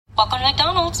Welcome to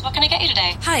McDonald's. What can I get you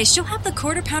today? Hi, she'll have the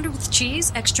quarter pounder with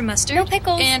cheese, extra mustard. No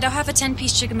pickles. And I'll have a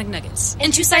 10-piece chicken McNuggets.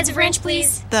 And 2 sides of ranch,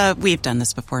 please. The we've done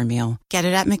this before meal. Get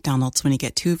it at McDonald's when you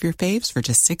get 2 of your faves for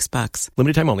just $6.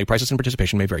 Limited time only. Prices and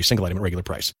participation may vary. Single item at regular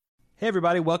price. Hey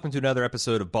everybody, welcome to another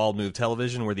episode of Bald Move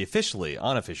Television. We're the officially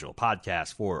unofficial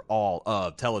podcast for all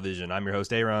of television. I'm your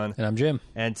host, Aaron. And I'm Jim.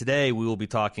 And today we will be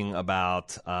talking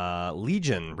about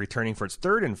Legion returning for its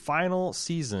third and final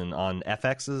season on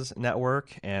FX's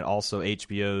network and also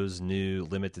HBO's new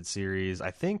limited series. I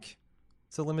think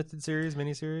it's a limited series,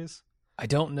 miniseries. I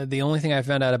don't know. The only thing I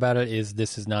found out about it is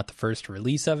this is not the first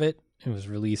release of it. It was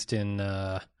released in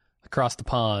Across the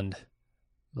Pond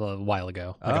a while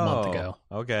ago, like a month ago.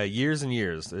 Okay, years and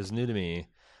years. It's new to me.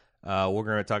 We're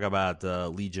going to talk about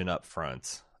Legion up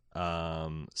front.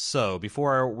 So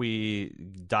before we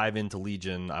dive into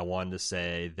Legion, I wanted to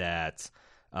say that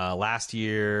last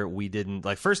year we didn't,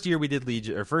 first year we did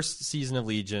Legion, or first season of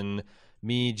Legion,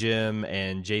 me, Jim,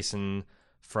 and Jason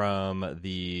from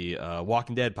the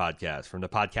Walking Dead podcast, from the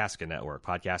Podcastica Network,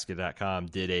 podcastica.com,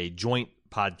 did a joint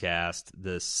podcast.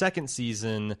 The second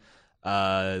season,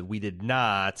 we did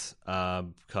not,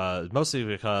 mostly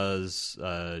because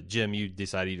Jim, you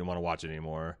decided you didn't want to watch it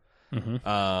anymore.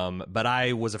 Mm-hmm. But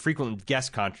I was a frequent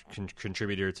guest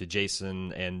contributor to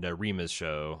Jason and Rima's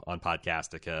show on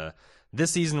Podcastica.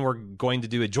 This season, we're going to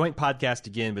do a joint podcast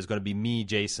again, but it's going to be me,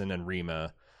 Jason, and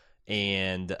Rima.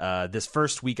 And this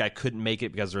first week I couldn't make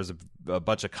it because there was a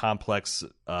bunch of complex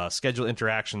schedule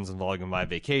interactions involving my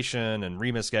vacation and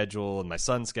Rima's schedule and my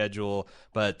son's schedule.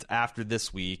 But after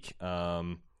this week,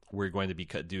 we're going to be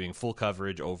doing full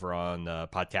coverage over on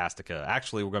Podcastica.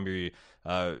 Actually, we're going to be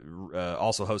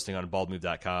also hosting on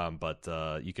baldmove.com,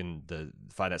 but you can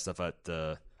find that stuff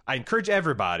at... I encourage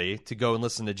everybody to go and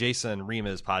listen to Jason and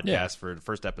Rima's podcast for the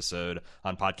first episode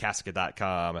on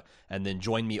podcastica.com, and then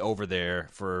join me over there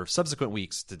for subsequent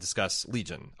weeks to discuss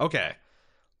Legion. Okay.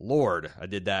 Lord, I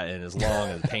did that in as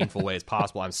long and painful way as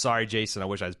possible. I'm sorry, Jason. I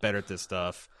wish I was better at this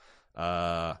stuff.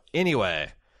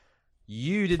 Anyway,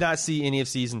 you did not see any of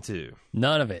Season 2.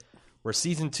 None of it. Where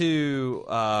Season 2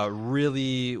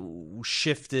 really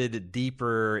shifted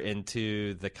deeper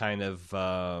into the kind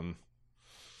of...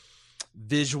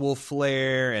 visual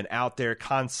flair and out there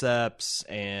concepts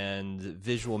and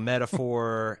visual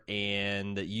metaphor,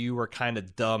 and you were kind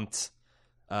of dumped.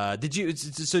 Did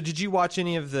you watch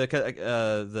any of the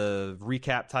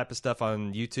recap type of stuff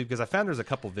on YouTube? Because I found there's a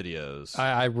couple videos.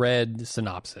 I read the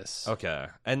synopsis. Okay,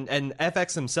 and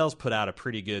FX themselves put out a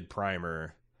pretty good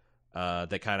primer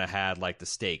that kind of had like the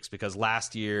stakes, because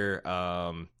last year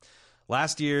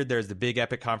there's the big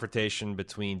epic confrontation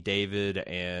between David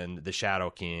and the Shadow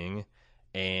King.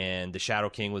 And the Shadow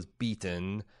King was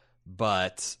beaten,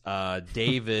 but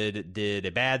David did a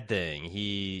bad thing.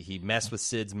 He messed with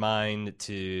Sid's mind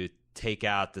to take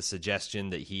out the suggestion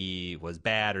that he was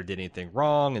bad or did anything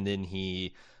wrong, and then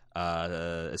he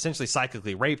essentially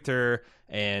psychically raped her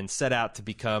and set out to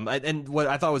become... And what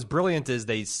I thought was brilliant is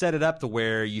they set it up to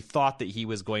where you thought that he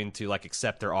was going to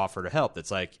accept their offer to help.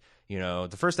 That's like,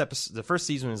 the first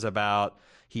season was about...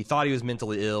 He thought he was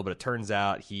mentally ill, but it turns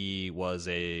out he was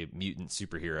a mutant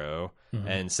superhero. Mm-hmm.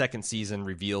 And second season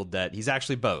revealed that he's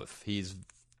actually both. He's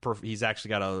actually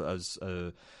got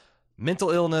a mental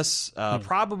illness,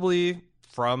 probably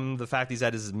from the fact he's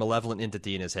had his malevolent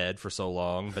entity in his head for so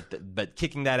long. But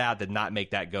kicking that out did not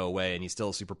make that go away, and he's still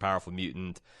a super powerful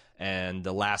mutant. And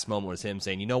the last moment was him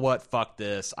saying, "You know what? Fuck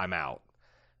this. I'm out."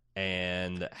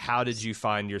 And how did you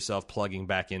find yourself plugging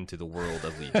back into the world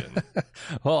of Legion?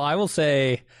 Well, I will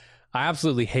say I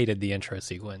absolutely hated the intro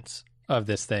sequence of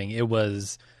this thing. It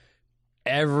was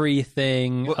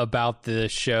everything about the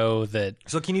show that...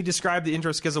 So can you describe the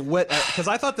intro? Because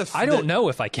I thought I don't know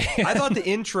if I can. I thought the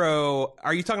intro...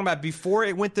 Are you talking about before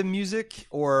it went to music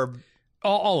or...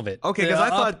 All of it. Okay, because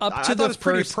I thought it was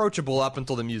pretty approachable up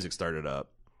until the music started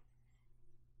up.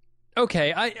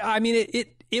 Okay, I mean,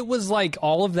 it was like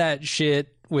all of that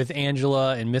shit with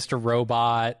Angela and Mr.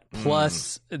 Robot,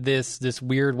 plus this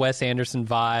weird Wes Anderson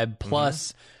vibe,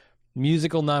 plus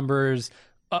musical numbers,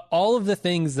 all of the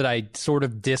things that I sort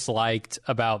of disliked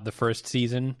about the first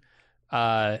season,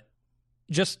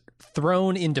 just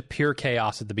thrown into pure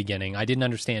chaos at the beginning. I didn't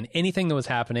understand anything that was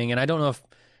happening, and I don't know if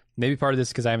maybe part of this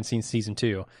is because I haven't seen season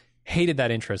 2. Hated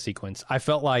that intro sequence. I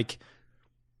felt like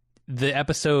the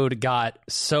episode got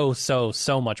so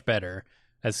much better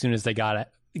as soon as they got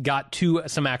to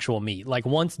some actual meat. Like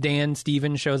once Dan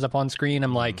Stevens shows up on screen,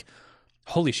 I'm like,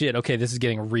 holy shit, okay, this is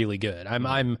getting really good.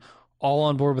 I'm all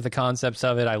on board with the concepts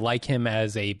of it. I like him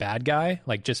as a bad guy.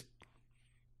 Like just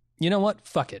you know what?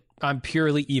 Fuck it. I'm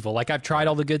purely evil. Like, I've tried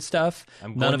all the good stuff.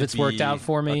 I'm None going of to it's worked be out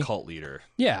for me. A cult leader.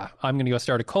 Yeah, I'm going to go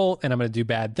start a cult, and I'm going to do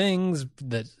bad things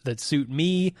that suit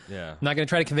me. Yeah. I'm not going to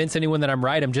try to convince anyone that I'm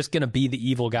right. I'm just going to be the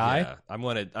evil guy. Yeah, I'm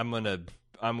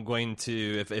going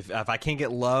to if I can't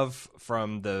get love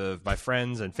from my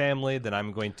friends and family, then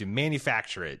I'm going to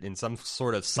manufacture it in some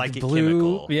sort of psychic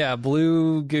chemical. Yeah,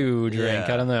 blue goo drink.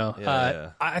 Yeah. I don't know.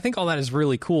 Yeah. I think all that is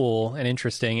really cool and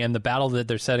interesting, and the battle that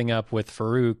they're setting up with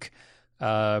Farouk,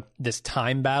 this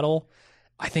time battle,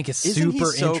 I think is Isn't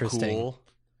super he so interesting. Cool?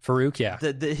 Farouk, yeah.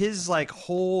 His like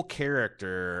whole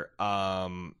character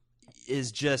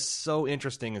is just so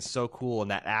interesting and so cool,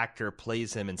 and that actor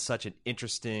plays him in such an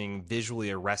interesting,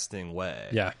 visually arresting way.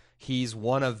 Yeah. He's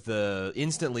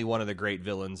instantly one of the great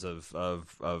villains of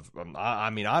I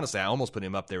mean, honestly, I almost put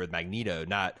him up there with Magneto.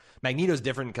 Magneto's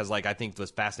different because, like, I think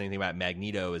what's fascinating about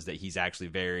Magneto is that he's actually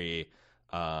very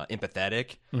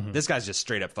empathetic. This guy's just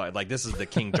straight up like, this is the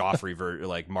King Joffrey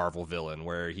like Marvel villain,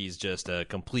 where he's just a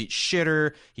complete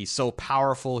shitter. He's so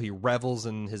powerful, he revels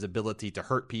in his ability to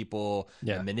hurt people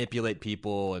and manipulate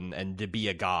people and to be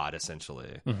a god,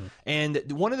 essentially. And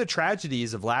one of the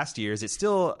tragedies of last year is it's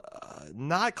still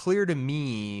not clear to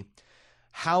me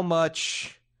how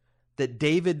much that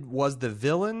David was the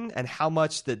villain and how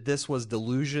much that this was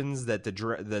delusions that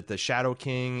the Shadow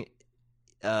King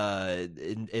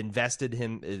invested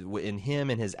in him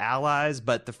and his allies,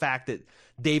 but the fact that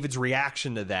David's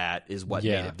reaction to that is what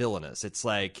made it villainous. It's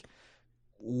like,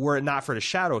 were it not for the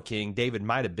Shadow King, David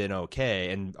might have been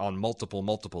okay and on multiple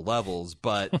levels,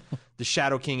 but the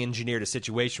Shadow King engineered a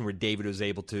situation where David was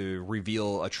able to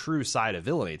reveal a true side of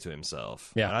villainy to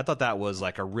himself. And I thought that was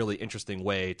like a really interesting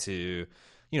way to,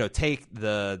 take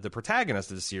the protagonist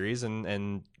of the series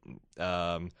and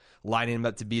lining him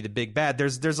up to be the big bad.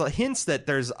 There's hints that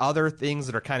there's other things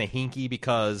that are kind of hinky,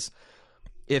 because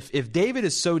if David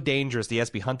is so dangerous that he has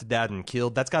to be hunted down and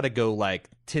killed, that's got to go like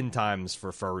 10 times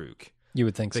for Farouk. You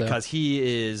would think so. Because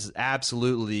he is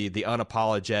absolutely the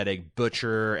unapologetic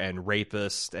butcher and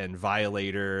rapist and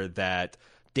violator that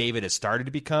David has started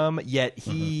to become, yet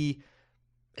he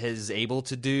is able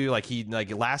to do, like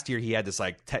last year he had this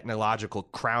like technological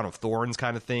crown of thorns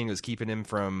kind of thing that was keeping him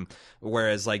from,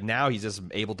 whereas like now he's just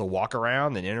able to walk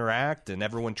around and interact and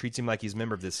everyone treats him like he's a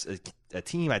member of this a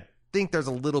team. I think there's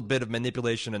a little bit of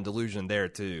manipulation and delusion there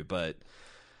too, but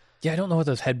yeah, I don't know what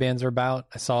those headbands are about.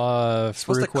 I saw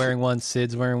Farouk wearing one,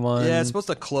 Sid's wearing one. Yeah, it's supposed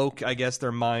to cloak, I guess,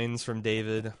 their minds from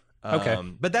David. Okay,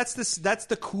 but that's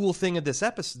the cool thing of this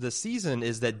season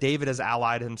is that David has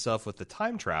allied himself with the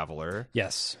time traveler.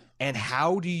 Yes. And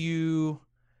how do you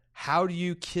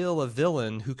kill a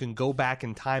villain who can go back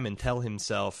in time and tell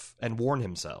himself and warn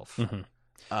himself?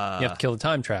 You have to kill the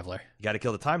time traveler. You got to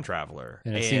kill the time traveler,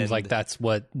 and it seems like that's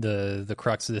what the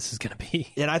crux of this is going to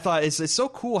be. And I thought it's so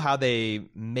cool how they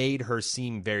made her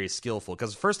seem very skillful,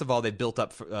 because first of all, they built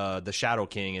up the Shadow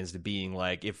King as to being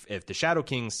like, if the Shadow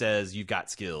King says you've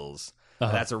got skills,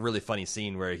 that's a really funny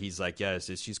scene where he's like, yes,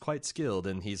 she's quite skilled,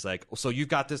 and he's like, so you've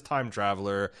got this time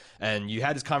traveler, and you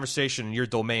had this conversation in your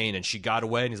domain, and she got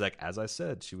away, and he's like, as I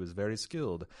said, she was very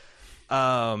skilled.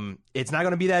 It's not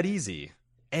going to be that easy.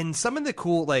 And some of the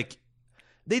cool, like,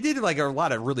 they did like a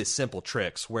lot of really simple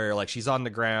tricks where like she's on the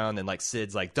ground and like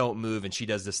Sid's like, don't move, and she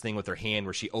does this thing with her hand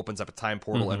where she opens up a time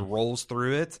portal and rolls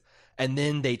through it, and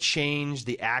then they change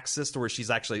the axis to where she's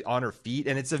actually on her feet,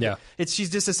 and she's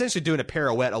just essentially doing a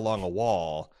pirouette along a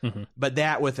wall, but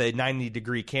that with a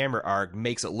 90-degree camera arc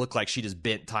makes it look like she just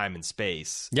bent time and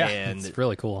space. And it's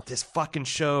really cool. This fucking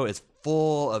show is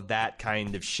full of that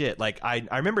kind of shit. Like I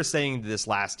remember saying this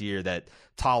last year that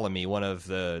Ptolemy, one of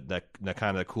the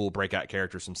kind of cool breakout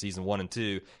characters from season 1 and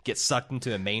 2, gets sucked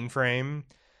into a mainframe,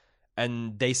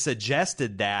 and they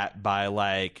suggested that by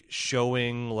like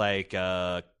showing like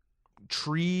a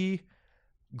tree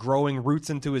growing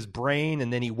roots into his brain,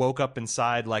 and then he woke up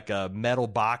inside like a metal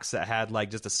box that had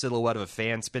like just a silhouette of a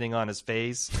fan spinning on his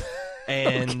face.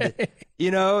 And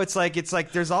it's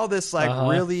like there's all this like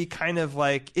really kind of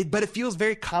like it, but it feels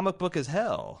very comic book as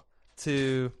hell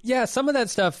to some of that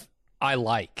stuff I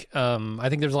like. I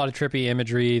think there's a lot of trippy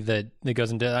imagery that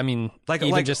goes into, I mean,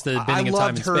 even just the bending of time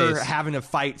and space. I loved her having to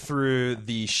fight through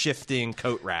the shifting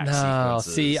coat rack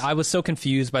sequences. See, I was so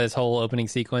confused by this whole opening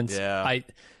sequence. Yeah.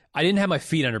 I didn't have my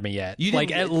feet under me yet.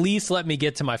 Like, at least let me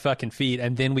get to my fucking feet,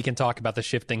 and then we can talk about the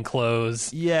shifting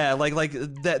clothes. Yeah, like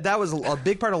that was a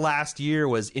big part of last year,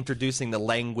 was introducing the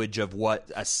language of what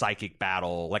a psychic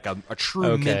battle, like a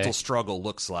true mental struggle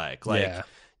looks like. Like,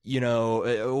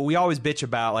 we always bitch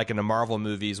about, like, in the Marvel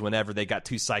movies, whenever they got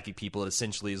two psychic people, it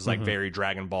essentially is like very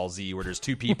Dragon Ball Z, where there's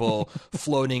two people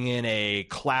floating in a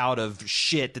cloud of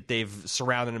shit that they've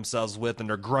surrounded themselves with, and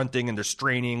they're grunting and they're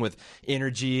straining with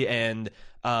energy. And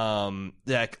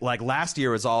like last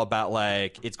year was all about,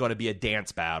 like, it's going to be a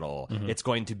dance battle. It's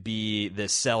going to be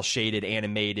this cell shaded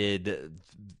animated,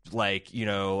 like,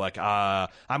 I'm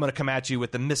going to come at you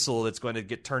with a missile that's going to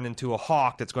get turned into a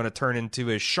hawk, that's going to turn into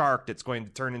a shark, that's going to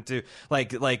turn into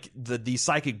like these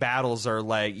psychic battles are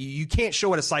like, you can't show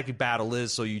what a psychic battle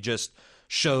is, so you just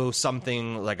show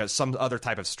something like some other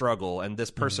type of struggle. And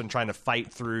this person trying to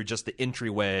fight through just the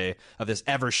entryway of this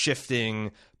ever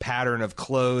shifting pattern of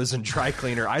clothes and dry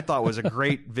cleaner, I thought was a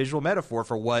great visual metaphor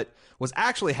for what was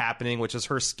actually happening, which is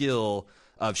her skill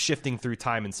of shifting through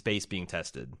time and space being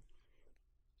tested.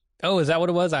 Oh, is that what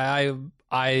it was?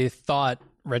 I thought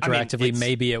retroactively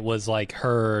maybe it was like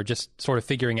her just sort of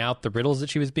figuring out the riddles that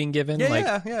she was being given.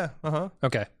 Yeah.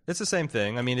 Okay, it's the same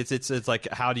thing. I mean, it's like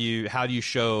how do you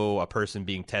show a person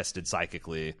being tested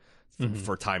psychically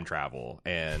for time travel?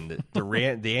 And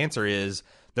the answer is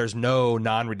there's no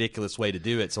non-ridiculous way to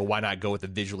do it. So why not go with a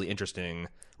visually interesting,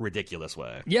 ridiculous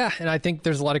way? Yeah, and I think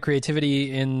there's a lot of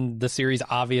creativity in the series,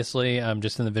 obviously,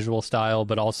 just in the visual style,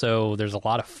 but also there's a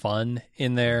lot of fun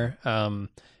in there.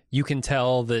 You can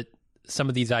tell that some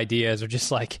of these ideas are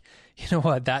just like, you know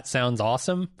what, that sounds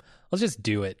awesome. Let's just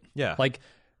do it. Yeah. Like,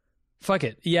 fuck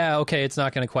it. Yeah, okay, it's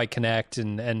not going to quite connect,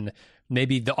 and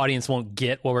maybe the audience won't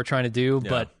get what we're trying to do,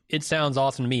 but it sounds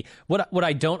awesome to me. What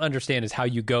I don't understand is how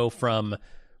you go from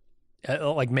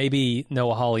like, maybe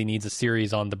Noah Hawley needs a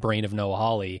series on the brain of Noah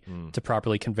Hawley to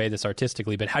properly convey this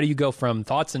artistically, but how do you go from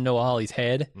thoughts in Noah Hawley's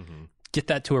head, get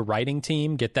that to a writing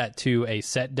team, get that to a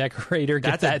set decorator,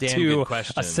 get that to a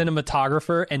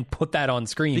cinematographer, and put that on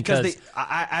screen? Because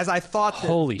as I thought,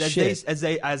 holy shit, as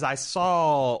I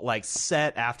saw, like,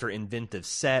 set after inventive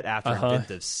set after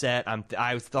inventive set,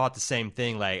 I thought the same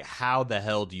thing. Like, how the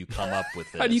hell do you come up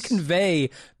with this? How do you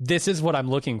convey this is what I'm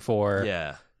looking for?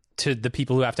 Yeah. To the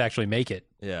people who have to actually make it.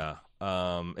 Yeah.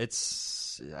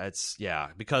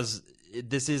 Because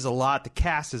this is a lot. The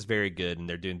cast is very good, and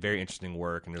they're doing very interesting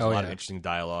work, and there's a lot of interesting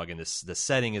dialogue, and the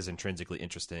setting is intrinsically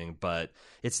interesting. But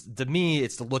to me,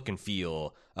 it's the look and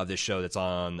feel of this show that's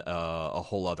on a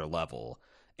whole other level.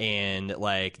 And,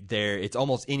 like, it's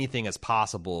almost anything is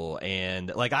possible.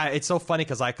 And, like, it's so funny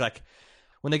because like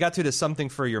when they got to the "Something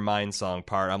for Your Mind" song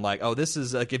part, I'm like, oh, this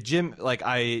is like, if Jim, like,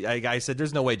 I said,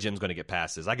 there's no way Jim's going to get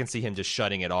past this. I can see him just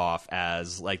shutting it off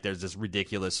as, like, there's this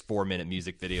ridiculous 4-minute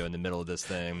music video in the middle of this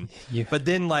thing. But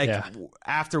then, like,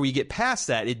 after we get past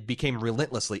that, it became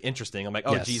relentlessly interesting. I'm like,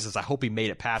 oh, Jesus, I hope he made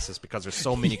it past this, because there's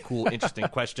so many cool, interesting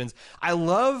questions. I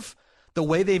love the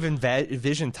way they've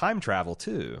envisioned time travel,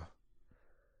 too.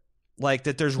 Like,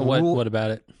 that there's what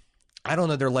about it? I don't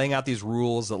know. They're laying out these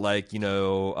rules that, like, you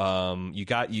want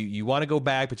to go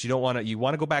back, but you want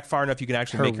to go back far enough you can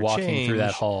actually make your walking change through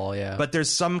that hall. Yeah, but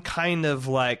there's some kind of,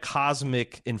 like,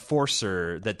 cosmic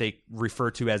enforcer that they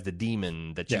refer to as the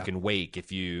demon that you can wake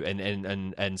if you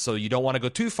and so you don't want to go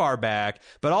too far back,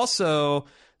 but also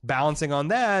balancing on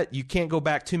that, you can't go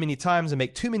back too many times and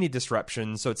make too many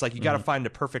disruptions. So it's like you got to find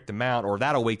the perfect amount, or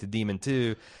that'll wake the demon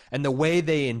too. And the way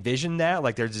they envision that,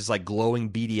 like, there's just, like, glowing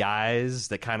beady eyes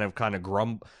that kind of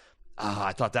grumble.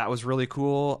 I thought that was really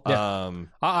cool. Yeah.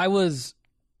 I was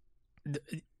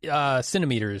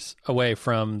centimeters away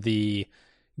from the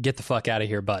 "get the fuck out of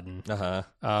here" button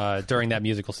during that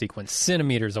musical sequence.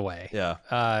 Centimeters away.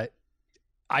 Yeah.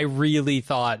 I really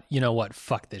thought, you know what,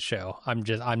 fuck this show. I'm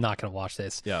not going to watch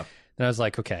this. Yeah. And I was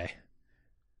like, okay,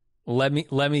 let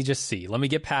me just see. Let me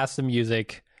get past the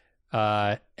music.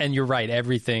 And you're right,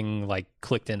 everything, like,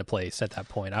 clicked into place at that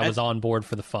point. I was on board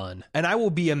for the fun. And I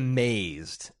will be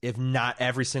amazed if not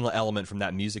every single element from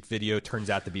that music video turns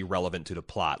out to be relevant to the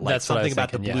plot. Like, that's something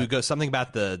about thinking, the blue ghost, something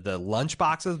about the lunch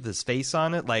boxes, this face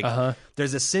on it. Like,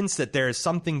 there's a sense that there is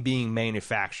something being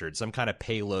manufactured, some kind of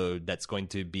payload that's going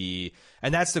to be,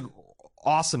 and that's the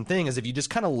awesome thing, is if you just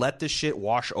kind of let this shit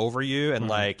wash over you, and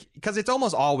like, because it's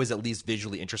almost always at least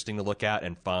visually interesting to look at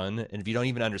and fun, and if you don't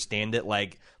even understand it,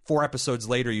 like 4 episodes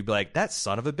later you'd be like, that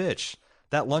son of a bitch,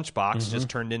 that lunchbox just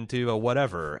turned into a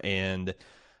whatever. And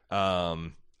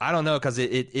I don't know, because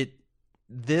it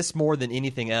this more than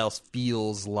anything else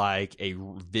feels like a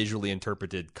visually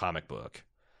interpreted comic book.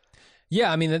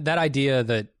 Yeah, I mean, that idea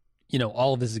that, you know,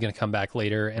 all of this is going to come back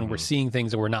later, and we're seeing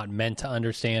things that we're not meant to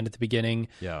understand at the beginning,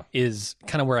 is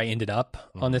kind of where I ended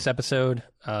up on this episode,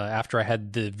 after I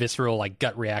had the visceral, like,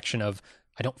 gut reaction of,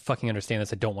 I don't fucking understand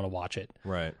this, I don't want to watch it.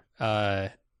 Right.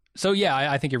 So, yeah,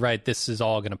 I think you're right. This is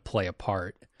all going to play a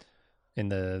part. in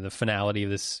the finality of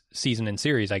this season and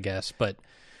series, I guess. But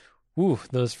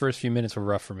those first few minutes were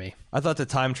rough for me. I thought the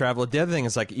time traveler. The other thing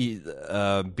is like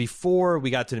before we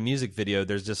got to the music video,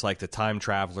 there's just like the time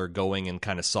traveler going and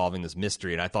kind of solving this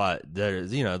mystery, and I thought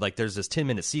there's there's this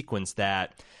 10-minute sequence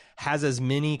that has as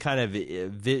many kind of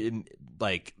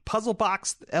like puzzle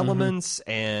box elements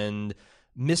and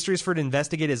mysteries for it to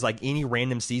investigate as like any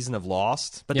random season of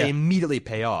Lost, but they immediately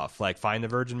pay off. Like find the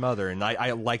Virgin Mother, and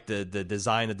I like the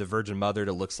design of the Virgin Mother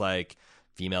that looks like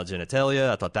female genitalia.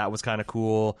 I thought that was kind of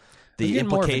cool. The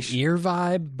implication, more of an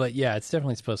ear vibe, but yeah, it's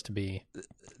definitely supposed to be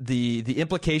the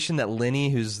implication that Lenny,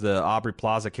 who's the Aubrey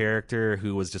Plaza character,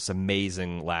 who was just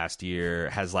amazing last year,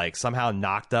 has like somehow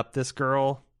knocked up this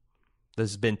girl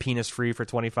that's been penis free for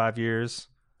 25 years.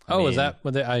 Is that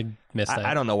what I missed that?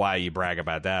 I don't know why you brag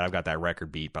about that. I've got that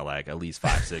record beat by like at least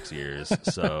 5-6 years.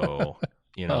 So,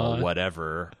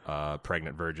 whatever,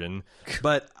 pregnant virgin.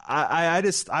 But I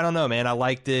don't know, man. I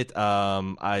liked it.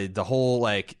 The whole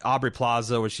like Aubrey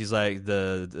Plaza where she's like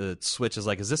the switch is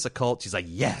like, is this a cult? She's like,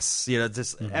 yes.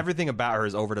 Just everything about her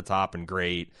is over the top and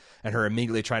great. And her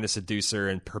immediately trying to seduce her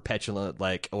and perpetuant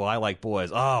like, well, I like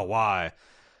boys. Oh, why?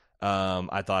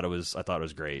 I thought it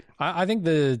was great. I think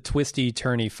the twisty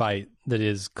turny fight that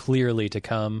is clearly to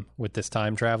come with this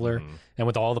time traveler and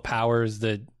with all the powers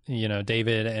that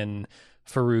David and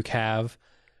Farouk have,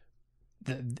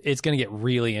 it's going to get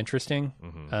really interesting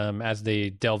as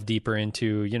they delve deeper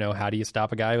into how do you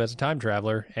stop a guy who has a time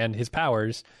traveler and his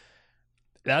powers.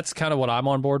 That's kind of what I'm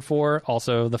on board for.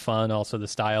 Also the fun, also the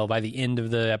style. By the end of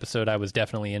the episode, I was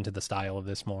definitely into the style of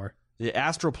this more. The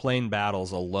astral plane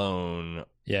battles alone,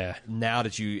 now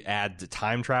that you add the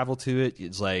time travel to it,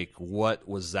 it's like, what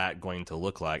was that going to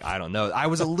look like? I don't know. I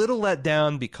was a little let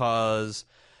down because,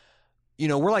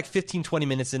 we're like 15, 20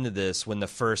 minutes into this when the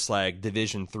first like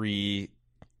Division 3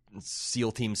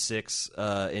 SEAL Team 6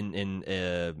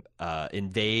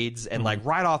 invades, and like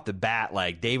right off the bat,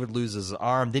 like David loses his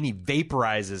arm, then he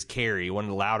vaporizes Carrie, one of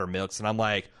the louder milks, and I'm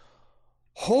like,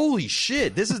 holy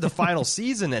shit, this is the final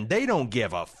season and they don't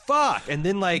give a fuck. And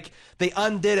then like they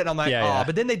undid it and I'm like,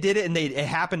 but then they did it and it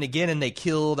happened again and they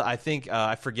killed, I think,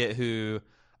 I forget who,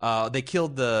 they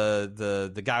killed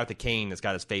the guy with the cane that's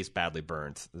got his face badly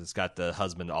burnt. It's got the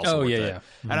husband also. And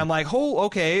I'm like,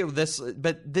 okay,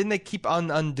 but then they keep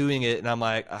undoing it and I'm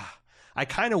like, I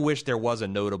kind of wish there was a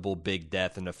notable big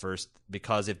death in the first,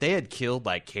 because if they had killed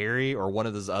like Carrie or one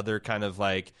of those other kind of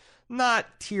like, not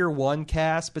tier 1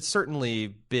 cast, but certainly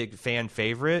big fan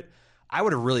favorite, I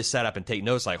would have really sat up and take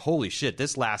notes like, holy shit,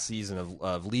 this last season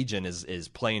of Legion is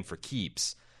playing for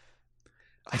keeps.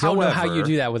 I don't know how you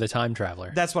do that with a time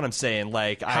traveler. That's what I'm saying.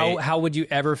 Like, how would you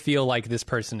ever feel like this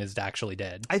person is actually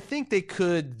dead? I think they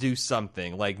could do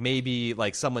something. Like maybe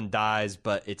like someone dies,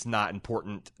 but it's not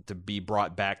important to be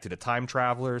brought back to the time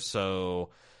traveler, so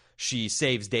she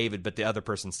saves David, but the other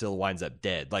person still winds up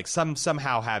dead. Like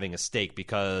somehow having a stake,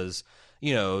 because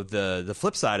the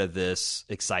flip side of this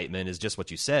excitement is just what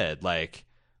you said. Like,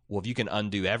 well, if you can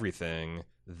undo everything,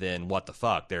 then what the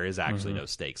fuck? There is actually no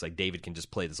stakes. Like David can just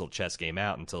play this little chess game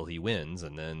out until he wins,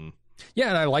 and then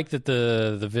and I like that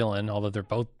the villain, although they're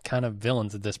both kind of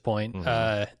villains at this point,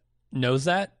 knows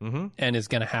that and is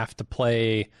going to have to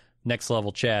play next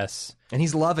level chess, and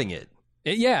he's loving it.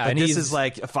 And this is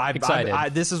like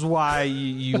this is why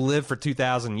you live for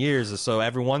 2,000 years, so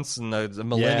every once in a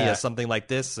millennia something like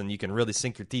this, and you can really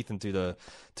sink your teeth into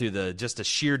the just a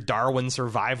sheer Darwin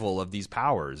survival of these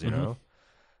powers.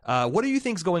 What do you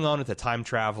think's going on with the time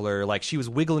traveler? Like she was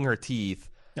wiggling her teeth,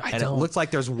 and it looks like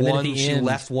there's one she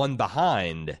left one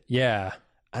behind. Yeah,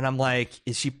 and I'm like,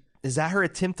 is that her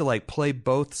attempt to like play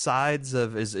both sides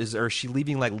of or is she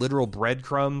leaving like literal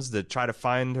breadcrumbs to try to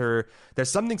find her? There's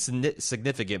something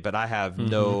significant, but I have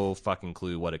no fucking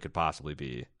clue what it could possibly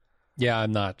be. Yeah,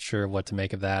 I'm not sure what to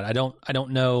make of that. I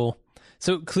don't know.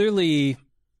 So clearly,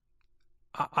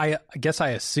 I guess I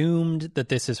assumed that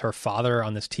this is her father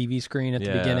on this TV screen at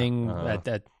the beginning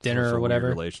at dinner or whatever.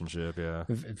 Weird relationship, yeah,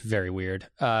 very weird.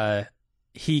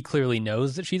 He clearly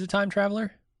knows that she's a time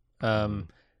traveler.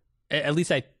 At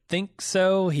least I think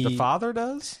so. The father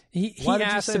does? He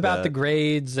asked about the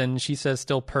grades, and she says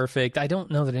still perfect. I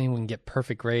don't know that anyone can get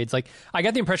perfect grades. Like, I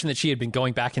got the impression that she had been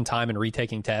going back in time and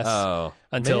retaking tests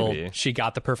until she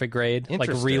got the perfect grade, like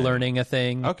relearning a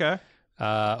thing. Okay.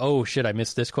 Oh shit, I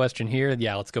missed this question here.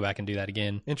 Yeah, let's go back and do that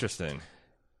again. Interesting.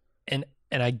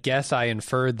 And I guess I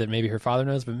inferred that maybe her father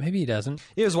knows, but maybe he doesn't.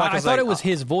 It was I thought it was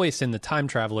his voice in the time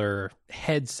traveler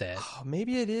headset. Oh,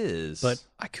 maybe it is, but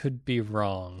I could be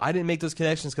wrong. I didn't make those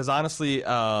connections because honestly,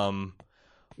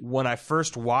 when I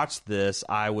first watched this,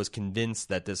 I was convinced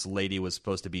that this lady was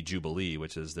supposed to be Jubilee,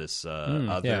 which is this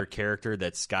other character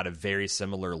that's got a very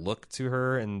similar look to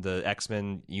her in the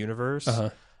X-Men universe.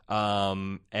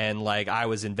 And like I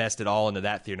was invested all into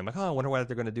that theory. And I'm like, oh, I wonder what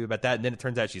they're going to do about that. And then it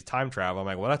turns out she's time travel. I'm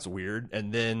like, well, that's weird.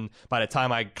 And then by the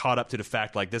time I caught up to the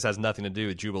fact like this has nothing to do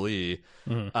with Jubilee,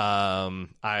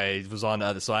 I was on the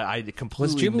other. So I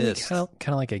completely was Jubilee missed. kind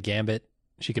of like a Gambit.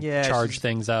 She could charge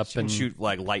things up she and can shoot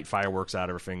like light fireworks out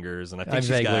of her fingers. And I think I she's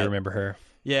vaguely remember her.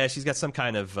 Yeah, she's got some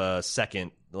kind of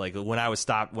second. Like when I was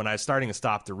starting to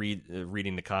stop to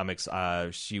reading the comics,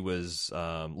 she was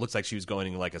looks like she was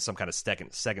going like some kind of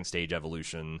second stage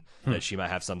evolution. That she might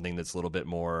have something that's a little bit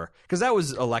more, because that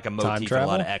was like a motif in a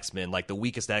lot of X-Men. Like the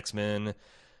weakest X-Men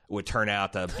would turn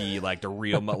out to be like the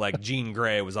real like Jean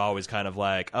Grey was always kind of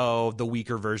like, oh, the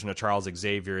weaker version of Charles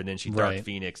Xavier, and then she Dark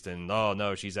Phoenixed, and oh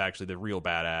no, she's actually the real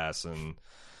badass. And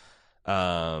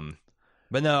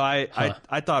but no,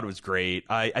 I thought it was great.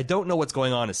 I don't know what's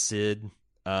going on with Sid.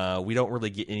 We don't really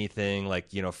get anything.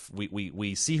 Like, you know,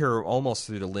 we see her almost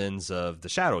through the lens of the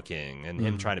Shadow King and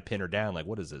him trying to pin her down. Like,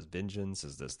 what is this? Vengeance?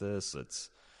 Is this? It's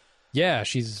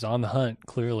she's on the hunt,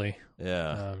 clearly.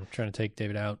 Yeah. Trying to take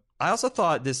David out. I also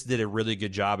thought this did a really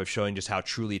good job of showing just how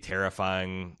truly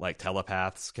terrifying like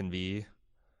telepaths can be.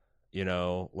 You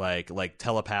know, like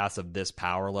telepaths of this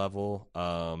power level,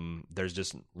 there's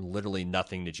just literally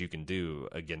nothing that you can do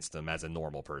against them as a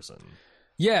normal person.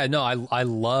 Yeah, no, I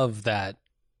love that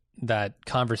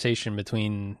conversation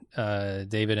between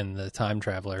David and the time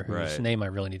traveler, whose name I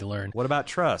really need to learn. What about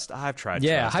trust? I've tried.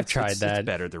 Yeah, trust. I've tried that. It's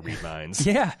better to read minds.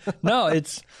 Yeah, no,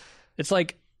 it's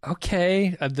like,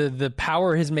 okay, the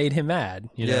power has made him mad.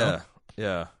 You know?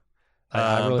 Yeah.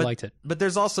 I really liked it. But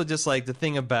there's also just like the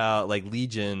thing about like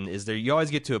Legion is you always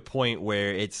get to a point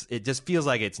where it just feels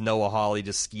like it's Noah Hawley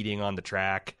just skeeting on the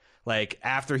track. Like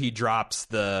after he drops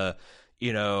the,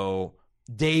 you know,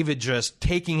 David just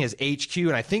taking his HQ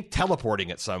and I think teleporting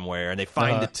it somewhere, and they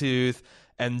find the tooth.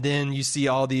 And then you see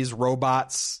all these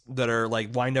robots that are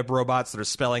like wind-up robots that are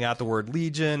spelling out the word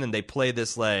Legion, and they play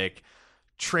this like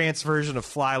trance version of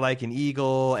Fly Like an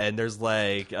Eagle, and there's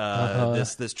like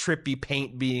this trippy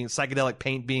psychedelic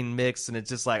paint being mixed, and it's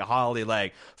just like Holly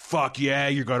like, fuck yeah,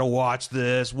 you're gonna watch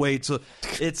this. Wait till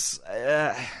it's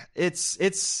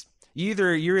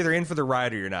you're either in for the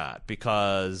ride or you're not,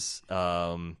 because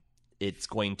it's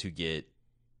going to get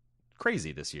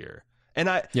crazy this year. And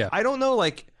I don't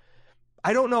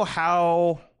know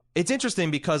how. It's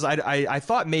interesting because I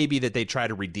thought maybe that they'd try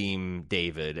to redeem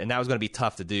David, and that was going to be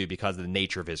tough to do because of the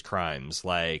nature of his crimes.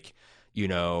 Like, you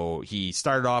know, he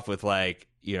started off with like,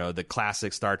 you know, the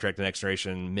classic Star Trek The Next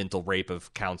Generation mental rape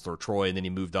of Counselor Troy, and then he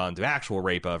moved on to actual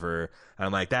rape of her. And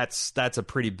I'm like, that's a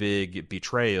pretty big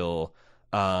betrayal.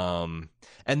 And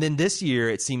then this year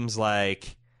it seems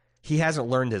like he hasn't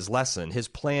learned his lesson. His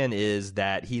plan is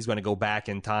that he's going to go back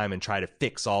in time and try to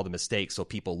fix all the mistakes so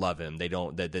people love him.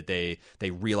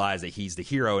 They realize that he's the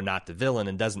hero, not the villain,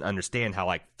 and doesn't understand how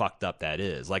like fucked up that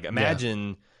is. Like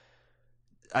imagine,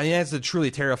 I mean, that's the truly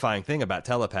terrifying thing about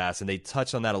telepaths, and they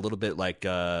touched on that a little bit, like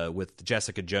with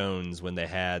Jessica Jones when they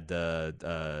had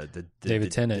the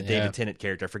David Tennant, David Tennant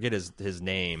character. I forget his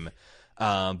name,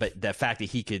 but the fact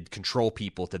that he could control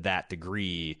people to that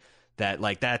degree.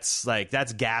 That's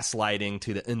gaslighting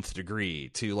to the nth degree,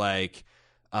 to like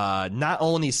not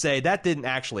only say that didn't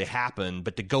actually happen,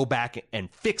 but to go back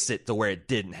and fix it to where it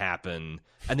didn't happen,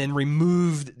 and then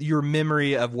remove your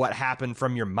memory of what happened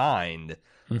from your mind.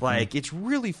 Like, it's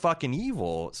really fucking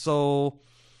evil. So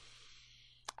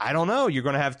I don't know. You're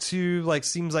going to have two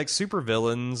seems like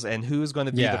supervillains, and who's going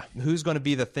to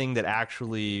be the thing that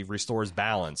actually restores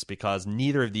balance? Because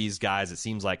neither of these guys, it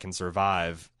seems like, can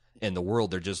survive in the world.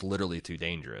 They're just literally too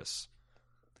dangerous.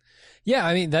 Yeah,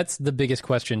 I mean, that's the biggest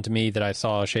question to me that I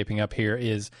saw shaping up here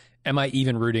is, am I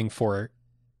even rooting for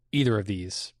either of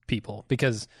these people?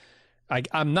 Because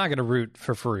I'm not going to root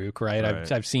for Farouk, right?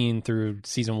 I've seen through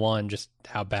season 1 just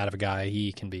how bad of a guy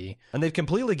he can be. And they've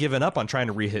completely given up on trying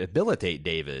to rehabilitate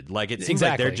David. Like, it seems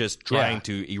like they're just trying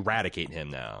to eradicate him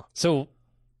now. So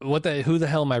who the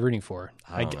hell am I rooting for?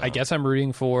 I guess I'm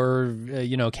rooting for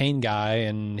Kane Guy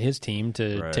and his team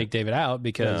to take David out,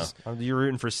 because you're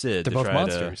rooting for Sid. They're both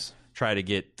monsters. Try to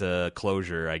get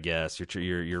closure, I guess.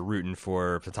 You're rooting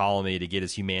for Ptolemy to get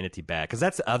his humanity back, because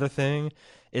that's the other thing.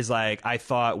 Is like, I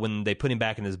thought when they put him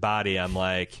back in his body, I'm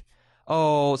like,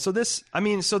 oh, so there's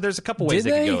a couple ways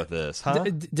they could go with this, huh?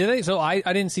 Did they? So I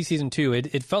didn't see season 2.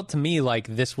 It felt to me like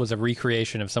this was a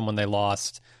recreation of someone they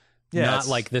lost. Yeah, not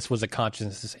like this was a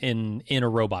consciousness in a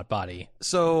robot body.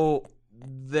 So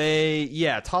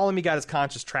Ptolemy got his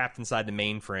conscience trapped inside the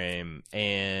mainframe,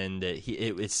 and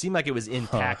it seemed like it was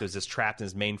intact. It was just trapped in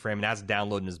his mainframe, and that's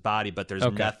downloading his body, but there's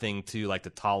nothing to like the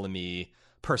Ptolemy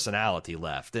personality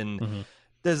left. And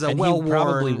there's a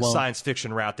well-worn science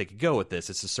fiction route they could go with this.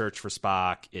 It's a search for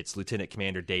Spock. It's Lieutenant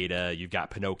Commander Data. You've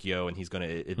got Pinocchio, and he's going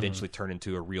to eventually turn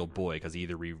into a real boy because he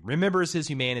either remembers his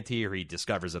humanity or he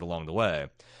discovers it along the way.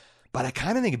 But I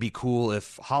kind of think it'd be cool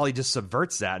if Holly just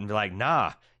subverts that and be like,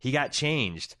 nah, he got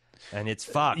changed and it's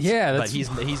fucked. Yeah, but he's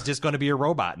just going to be a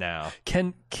robot now.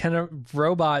 Can a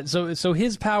robot? So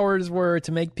his powers were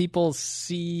to make people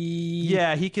see.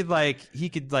 Yeah, he could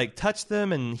touch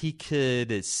them, and he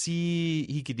could see.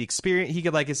 He could experience. He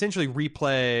could essentially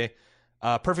replay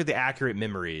perfectly accurate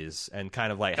memories and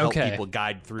kind of help people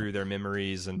guide through their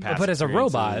memories and past. But as a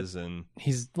robot, and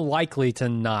he's likely to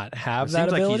not have it that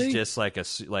seems ability. Like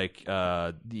he's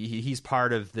just he's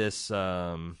part of this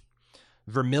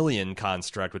Vermilion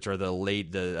construct, which are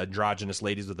the androgynous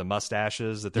ladies with the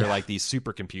mustaches. That they're like these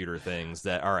supercomputer things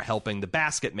that are helping the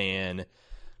Basket Man,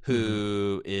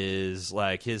 who is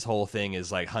his whole thing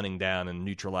is hunting down and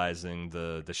neutralizing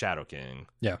the Shadow King.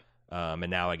 Yeah. And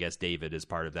now I guess David is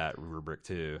part of that rubric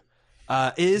too.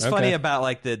 It is funny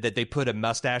about that they put a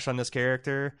mustache on this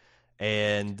character,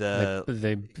 and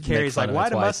they Carrie's like, "Why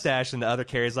the mustache?" And the other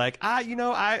Carrie's like,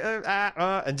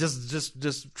 and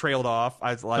just trailed off.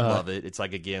 I love it. It's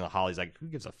again, Holly's like, "Who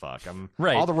gives a fuck?"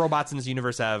 Right. All the robots in this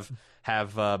universe have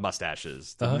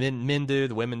mustaches. The men do,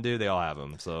 the women do. They all have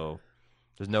them. So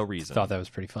there's no reason. Thought that was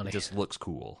pretty funny. It just looks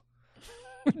cool.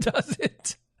 Does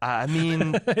it? I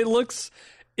mean,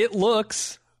 It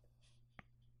looks.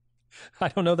 I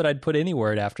don't know that I'd put any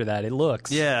word after that. It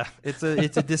looks. Yeah, it's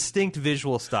a distinct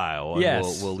visual style. And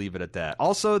yes, we'll leave it at that.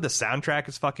 Also, the soundtrack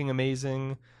is fucking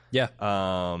amazing. Yeah.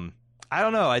 I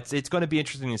don't know. It's going to be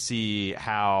interesting to see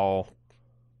how.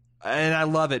 And I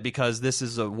love it because this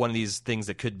is one of these things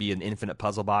that could be an infinite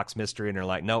puzzle box mystery, and they're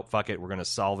like, nope, fuck it, we're going to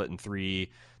solve it in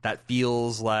 3. That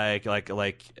feels like we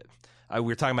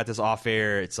were talking about this off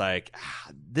air. It's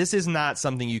this is not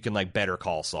something you can Better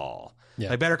Call Saul.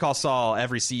 Yeah. Better Call Saul,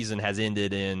 every season has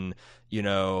ended in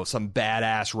some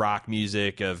badass rock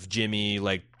music of Jimmy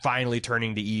finally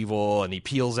turning to evil, and he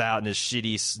peels out in his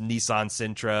shitty Nissan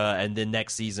Sentra, and then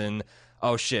next season,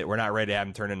 oh shit, we're not ready to have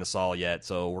him turn into Saul yet,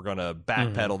 so we're gonna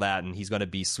backpedal that, and he's gonna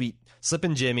be sweet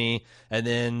slipping Jimmy, and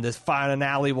then the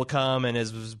finale will come, and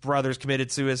his brother's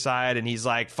committed suicide, and he's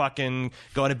fucking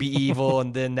going to be evil,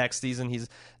 and then next season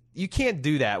you can't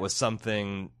do that with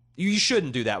something. You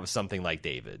shouldn't do that with something like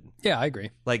David. Yeah, I agree.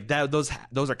 That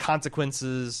those are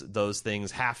consequences. Those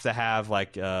things have to have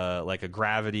a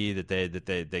gravity that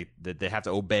they have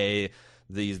to obey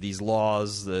these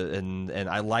laws, and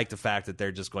I like the fact that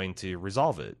they're just going to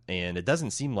resolve it, and it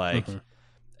doesn't seem like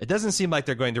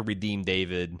they're going to redeem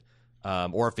David.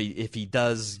 Or if he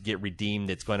does get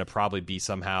redeemed, it's going to probably be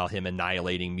somehow him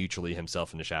annihilating mutually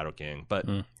himself and the Shadow King. But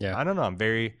I don't know. I'm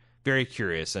very, very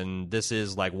curious. And this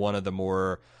is one of the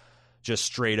more just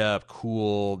straight up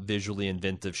cool, visually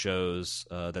inventive shows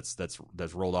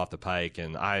that's rolled off the pike.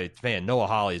 And Noah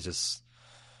Hawley has just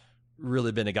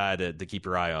really been a guy to keep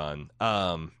your eye on.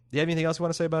 Do you have anything else you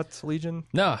want to say about Legion?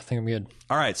 No, I think I'm good.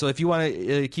 All right. So if you want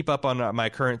to keep up on my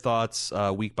current thoughts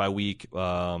week by week,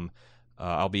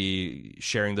 I'll be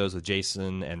sharing those with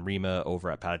Jason and Rima over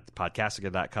at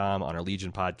podcastica.com on our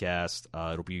Legion podcast.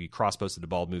 It'll be cross-posted to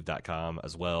baldmove.com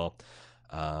as well.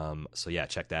 So yeah,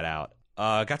 check that out.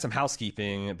 Got some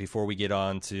housekeeping before we get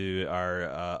on to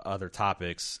our other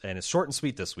topics. And it's short and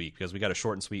sweet this week because we got a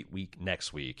short and sweet week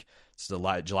next week. It's the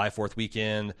July 4th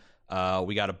weekend.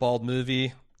 We got a Bald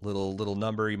movie, little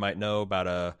number you might know about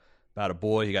a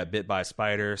boy who got bit by a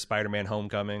spider, Spider-Man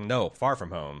Homecoming. No, Far From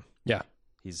Home. Yeah.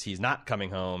 He's not coming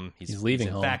home. He's leaving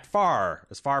home. home. In fact,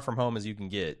 as far from home as you can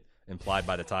get, implied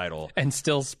by the title. And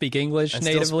still speak English and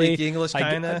natively. Still speak English,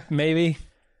 kind of. Maybe.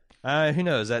 Who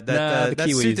knows? That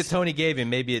suit that Tony gave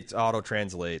him, maybe it auto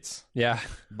translates. Yeah.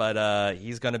 But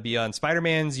he's going to be on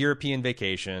Spider-Man's European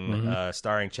Vacation,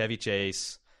 starring Chevy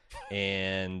Chase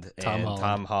and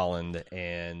Tom Holland,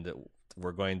 and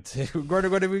we're going to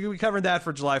be covering that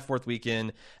for July 4th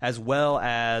weekend, as well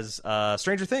as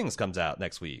Stranger Things comes out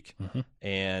next week.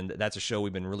 And that's a show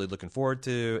we've been really looking forward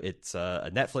to. It's a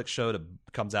Netflix show that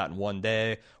comes out in one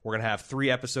day. We're going to have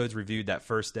 3 episodes reviewed that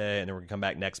first day, and then we're going to come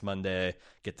back next Monday,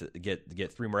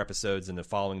 get 3 more episodes, and the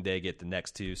following day get the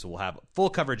next 2. So we'll have full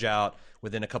coverage out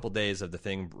within a couple days of the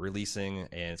thing releasing,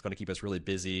 and it's going to keep us really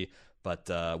busy. But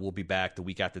we'll be back the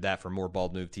week after that for more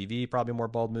Bald Move TV, probably more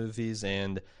Bald movies,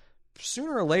 and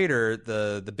sooner or later,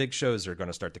 the big shows are going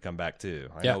to start to come back too.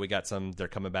 I know we got some. They're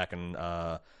coming back in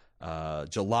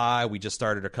July, we just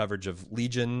started our coverage of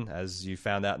Legion, as you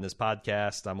found out in this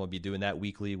podcast. I'm going to be doing that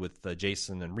weekly with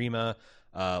Jason and Rima.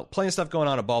 Plenty of stuff going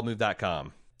on at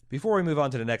baldmove.com. Before we move on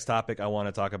to the next topic, I want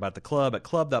to talk about the club at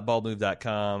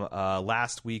club.baldmove.com.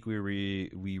 Last week, we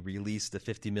released the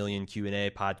 50 million Q&A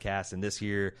podcast, and this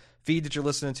here feed that you're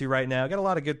listening to right now, got a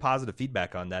lot of good positive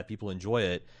feedback on that. People enjoy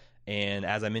it. And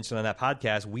as I mentioned on that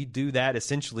podcast, we do that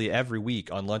essentially every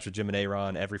week on Lunch with Jim and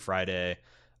Aaron every Friday.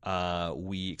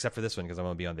 Except for this one because I'm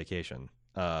going to be on vacation.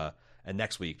 And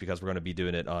next week because we're going to be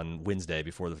doing it on Wednesday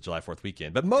before the July 4th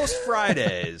weekend. But most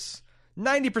Fridays,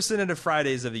 90% of the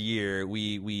Fridays of the year,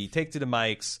 we take to the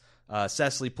mics.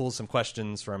 Cecily pulls some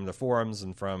questions from the forums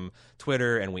and from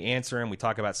Twitter, and we answer them. We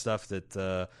talk about stuff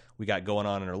that we got going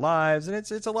on in our lives, and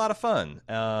it's a lot of fun.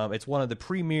 It's one of the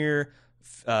premier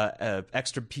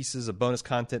extra pieces of bonus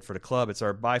content for the club. It's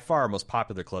our by far most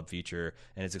popular club feature,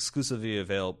 and it's exclusively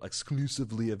available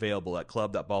at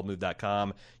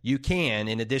club.baldmove.com. You can,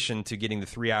 in addition to getting the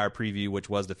 3-hour preview, which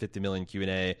was the 50 million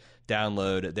Q&A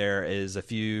download, there is a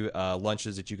few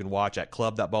lunches that you can watch at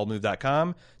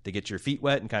club.baldmove.com to get your feet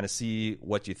wet and kind of see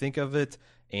what you think of it.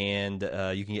 And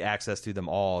you can get access to them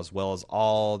all, as well as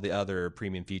all the other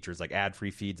premium features like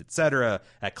ad-free feeds, etc.,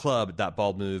 at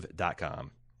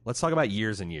club.baldmove.com. Let's talk about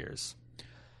years and years.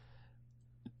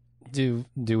 Do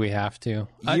we have to?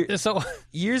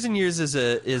 Years and years is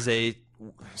a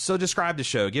so describe the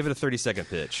show. Give it a 30-second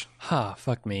pitch.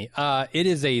 Fuck me. It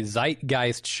is a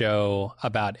zeitgeist show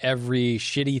about every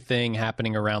shitty thing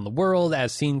happening around the world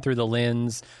as seen through the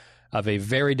lens of a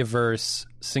very diverse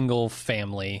single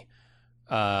family.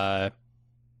 And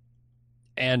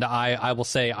I will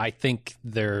say I think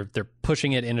they're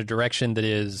pushing it in a direction that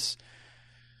is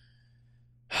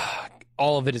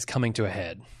all of it is coming to a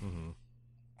head. Mm-hmm.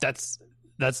 That's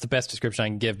the best description I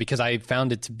can give, because I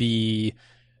found it to be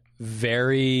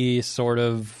very sort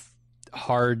of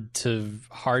hard to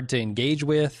engage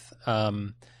with.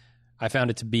 I found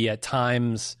it to be at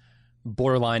times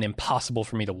borderline impossible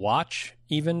for me to watch,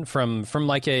 even from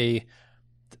like an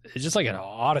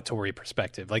auditory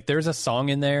perspective. Like there's a song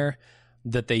in there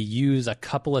that they use a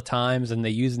couple of times and they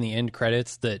use in the end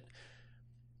credits that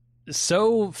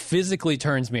so physically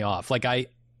turns me off. Like I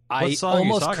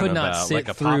almost could not sit like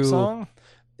a through. Pop song?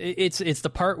 It's the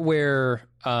part where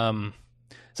so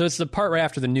it's the part right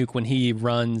after the nuke when he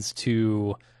runs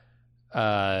to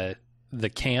the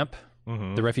camp,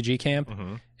 mm-hmm. the refugee camp,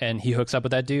 mm-hmm. and he hooks up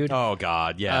with that dude. Oh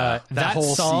God, yeah, that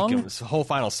whole song, whole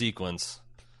final sequence.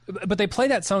 But they play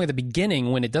that song at the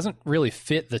beginning when it doesn't really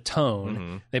fit the tone.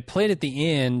 Mm-hmm. They play it at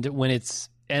the end when it's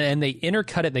and they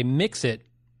intercut it. They mix it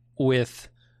with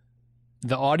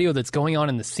the audio that's going on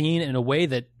in the scene in a way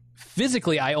that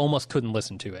physically I almost couldn't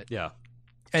listen to it. Yeah.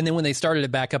 And then when they started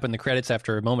it back up in the credits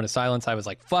after a moment of silence, I was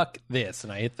like, fuck this.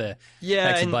 And I hit the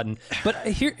exit button. But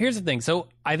here's the thing. So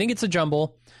I think it's a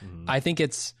jumble. Mm-hmm. I think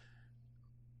it's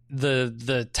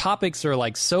the topics are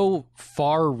like so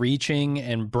far reaching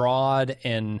and broad,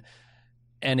 and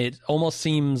it almost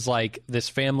seems like this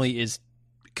family is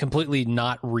completely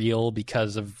not real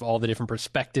because of all the different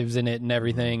perspectives in it and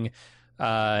everything. Mm-hmm.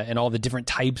 And all the different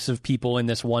types of people in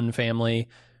this one family,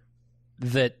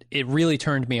 that it really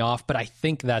turned me off. But I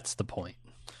think that's the point.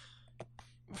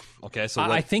 Okay, so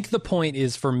I think the point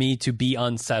is for me to be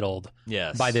unsettled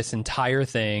by this entire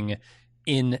thing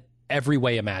in every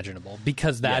way imaginable,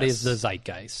 because that is the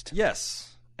zeitgeist.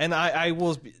 Yes, and I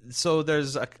will. So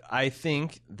I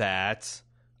think that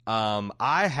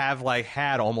I have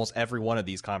had almost every one of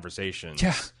these conversations.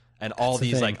 Yeah. And all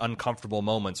these uncomfortable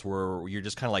moments where you're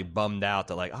just kind of bummed out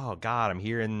that oh God, I'm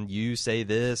hearing you say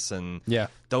this, and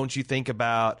don't you think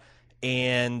about,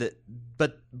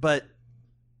 but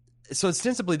so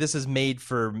ostensibly this is made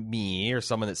for me or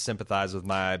someone that sympathizes with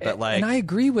my, but and I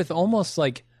agree with almost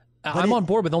I'm on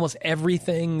board with almost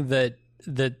everything that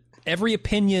every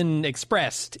opinion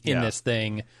expressed in this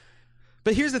thing.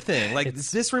 But here's the thing,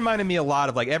 this reminded me a lot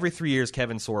of every 3 years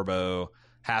Kevin Sorbo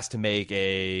has to make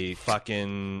a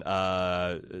fucking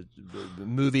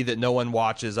movie that no one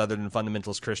watches other than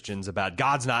fundamentalist Christians about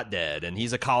God's not dead, and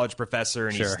he's a college professor,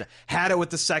 and he's had it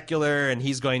with the secular, and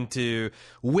he's going to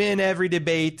win every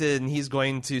debate, and he's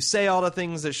going to say all the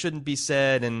things that shouldn't be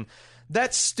said, and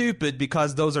that's stupid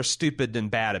because those are stupid and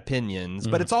bad opinions,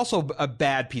 but it's also a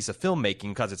bad piece of filmmaking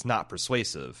because it's not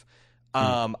persuasive.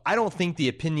 I don't think the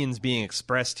opinions being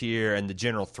expressed here and the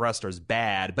general thrust is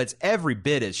bad, but it's every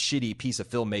bit as shitty piece of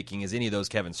filmmaking as any of those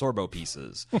Kevin Sorbo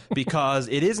pieces because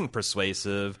it isn't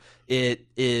persuasive. It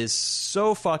is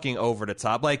so fucking over the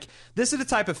top. This is the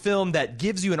type of film that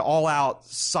gives you an all-out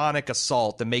sonic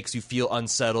assault that makes you feel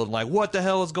unsettled and what the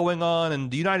hell is going on? And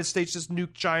the United States just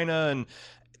nuked China, and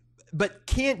but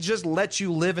can't just let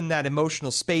you live in that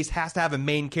emotional space. Has to have a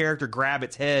main character grab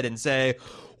its head and say,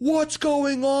 what's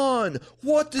going on?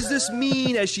 What does this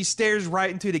mean? As she stares right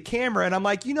into the camera. And I'm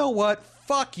like, you know what?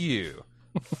 Fuck you.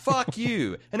 Fuck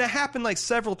you. And it happened like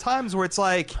several times where it's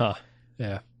like,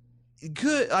 yeah,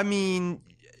 good. I mean,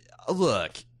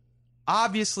 look,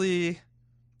 obviously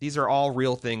these are all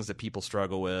real things that people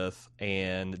struggle with,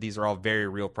 and these are all very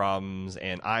real problems,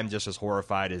 and I'm just as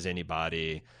horrified as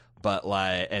anybody. But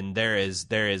like, and there is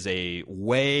a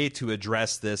way to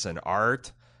address this in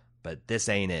art, but this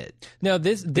ain't it. No,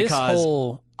 this Because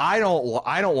whole I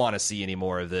don't want to see any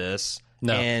more of this.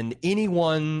 No. And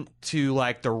anyone to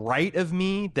like the right of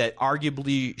me that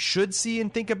arguably should see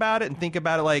and think about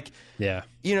it like, yeah,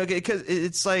 you know, because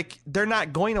it's like they're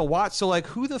not going to watch. So like,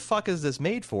 who the fuck is this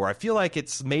made for? I feel like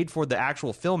it's made for the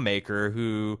actual filmmaker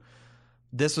who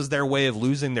this was their way of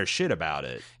losing their shit about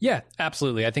it. Yeah,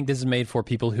 absolutely. I think this is made for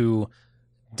people who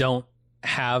don't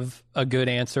have a good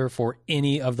answer for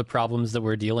any of the problems that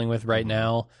we're dealing with right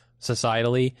now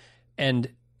societally. And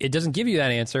it doesn't give you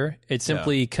that answer. It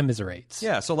simply commiserates.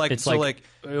 Yeah. So like, it's like,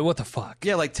 what the fuck?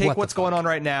 Yeah. Like take what's going on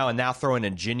right now and now throw in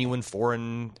a genuine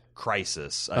foreign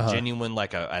crisis, a genuine,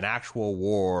 like an actual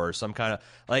war or some kind of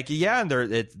like, yeah. And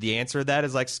the answer to that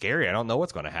is like scary. I don't know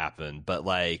what's going to happen, but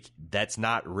like, that's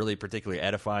not really particularly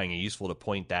edifying and useful to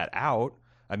point that out.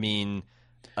 I mean,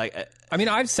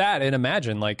 I've sat and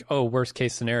imagined like, oh, worst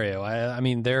case scenario. I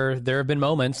mean, there have been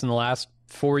moments in the last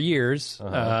 4 years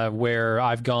where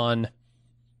I've gone,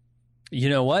 you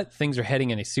know what? Things are heading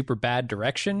in a super bad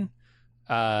direction.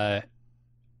 I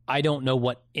don't know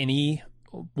what any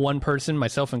one person,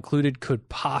 myself included, could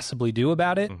possibly do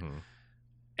about it. Mm-hmm.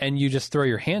 And you just throw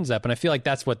your hands up. And I feel like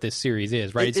that's what this series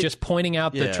is, right? It's just pointing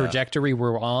out the trajectory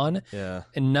we're on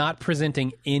and not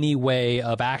presenting any way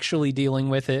of actually dealing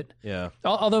with it. Yeah.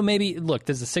 Although maybe, look,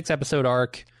 there's a 6-episode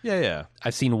arc. Yeah.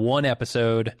 I've seen 1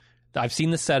 episode. I've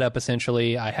seen the setup,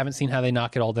 essentially. I haven't seen how they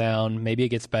knock it all down. Maybe it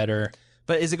gets better.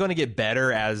 But is it going to get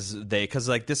better as they? Because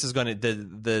like this is going to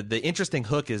the interesting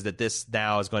hook is that this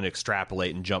now is going to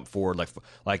extrapolate and jump forward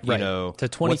like you know to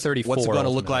 2034. What's it going to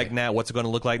look like now? What's it going to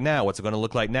look like now? What's it going to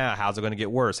look like now? How's it going to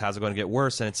get worse? How's it going to get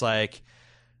worse? And it's like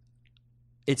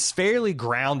it's fairly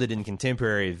grounded in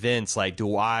contemporary events. Like,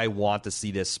 do I want to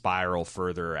see this spiral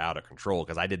further out of control?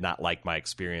 Because I did not like my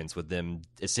experience with them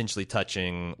essentially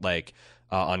touching like.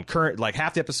 On current, like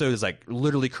half the episode is like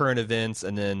literally current events,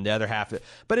 and then the other half.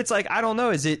 But it's like I don't know.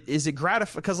 Is it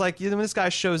gratifying? Because like when this guy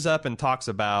shows up and talks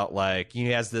about like he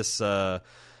has this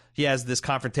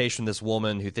confrontation with this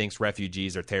woman who thinks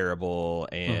refugees are terrible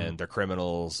and they're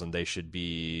criminals and they should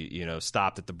be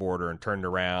stopped at the border and turned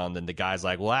around. And the guy's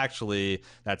like, well, actually,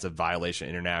 that's a violation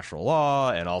of international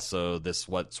law, and also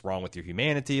what's wrong with your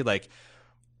humanity? Like,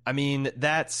 I mean,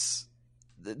 that's.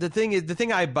 The thing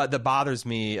that bothers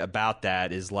me about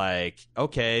that is like,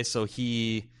 okay, so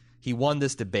he won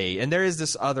this debate, and there is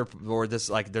this other, or this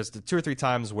like, there's the 2 or 3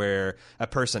 times where a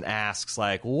person asks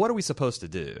like, well, what are we supposed to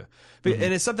do? And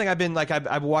it's something I've been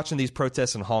watching these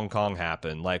protests in Hong Kong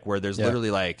happen, like where there's literally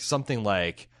like something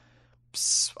like.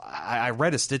 I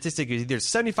read a statistic, either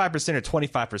 75% or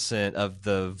 25% of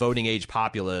the voting age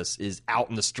populace is out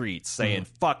in the streets saying,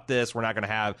 fuck this, we're not going to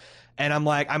have. And I'm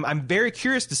like, I'm very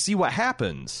curious to see what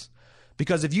happens.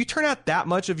 Because if you turn out that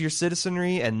much of your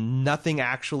citizenry and nothing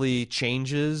actually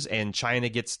changes and China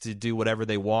gets to do whatever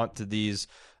they want to these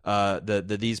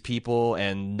these people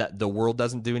and the world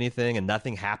doesn't do anything and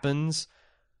nothing happens,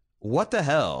 what the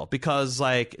hell? Because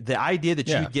like the idea that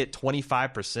you get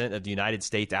 25% of the United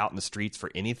States out in the streets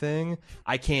for anything,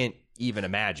 I can't even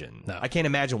imagine. No. I can't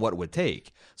imagine what it would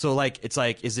take. So like, it's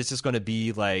like, is this just going to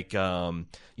be like, one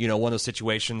of those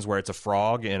situations where it's a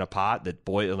frog in a pot that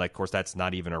boils? Like, of course, that's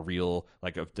not even a real,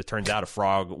 like, it turns out a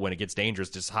frog, when it gets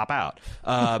dangerous, just hop out.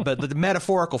 But the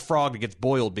metaphorical frog that gets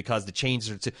boiled because the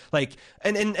changes are to like,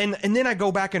 and then I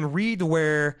go back and read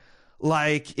where,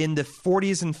 like in the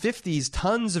 40s and 50s,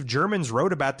 tons of Germans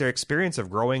wrote about their experience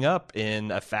of growing up in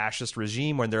a fascist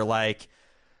regime when they're like,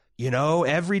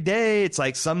 every day it's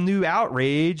like some new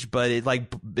outrage, but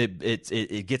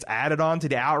it gets added on to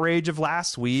the outrage of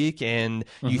last week, and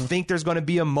you think there's going to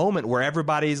be a moment where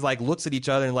everybody's like looks at each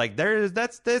other and like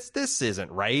this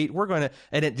isn't right. We're going to,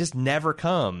 and it just never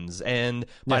comes. And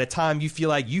by the time you feel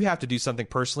like you have to do something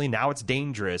personally, now it's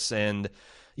dangerous. And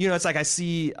it's like I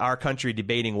see our country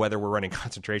debating whether we're running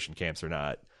concentration camps or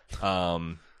not.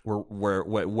 Where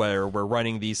we're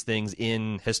running these things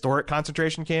in historic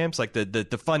concentration camps, like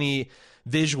the funny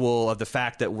visual of the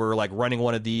fact that we're like running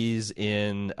one of these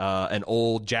in an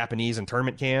old Japanese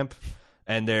internment camp,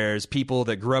 and there's people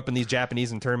that grew up in these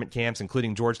Japanese internment camps,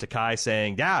 including George Takei,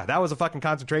 saying, "Yeah, that was a fucking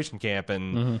concentration camp,"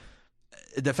 and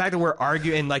the fact that we're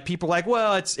arguing, like, people are like,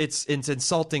 well, it's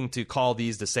insulting to call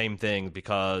these the same thing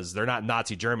because they're not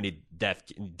Nazi Germany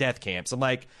death camps. I'm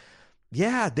like,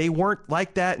 yeah, they weren't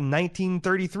like that in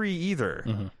 1933 either.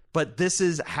 Mm-hmm. But this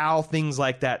is how things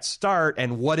like that start,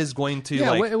 and what is going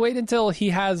to wait until he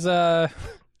has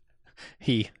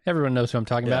everyone knows who I'm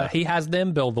talking about. He has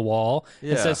them build the wall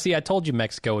and says, "See, I told you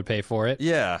Mexico would pay for it."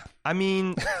 Yeah, I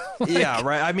mean, yeah,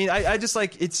 right. I mean, I just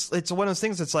like it's one of those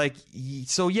things that's like,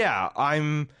 so yeah,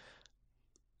 I'm.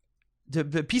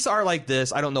 The piece of art like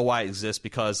this, I don't know why it exists,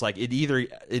 because like it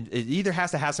either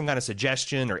has to have some kind of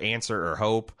suggestion or answer or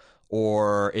hope,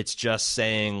 or it's just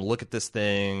saying, look at this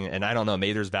thing, and I don't know,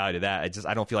 maybe there's value to that.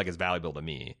 I don't feel like it's valuable to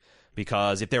me,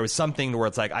 because if there was something where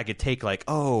it's like I could take like,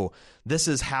 oh, this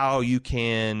is how you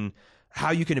can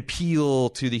appeal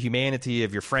to the humanity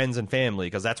of your friends and family,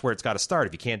 because that's where it's got to start.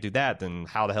 If you can't do that, then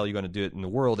how the hell are you going to do it in the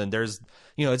world? And there's,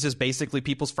 it's just basically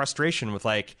people's frustration with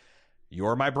like,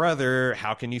 you're my brother,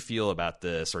 how can you feel about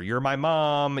this? Or you're my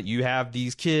mom, you have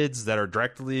these kids that are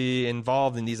directly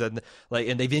involved in these, and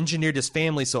they've engineered this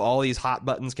family so all these hot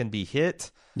buttons can be hit.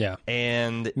 Yeah.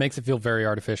 And it makes it feel very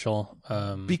artificial.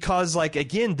 Because, like,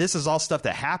 again, this is all stuff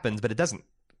that happens, but it doesn't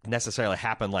necessarily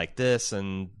happen like this,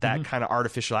 and that kind of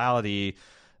artificiality,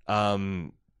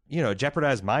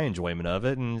 jeopardized my enjoyment of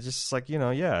it. And just like,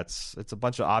 it's a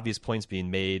bunch of obvious points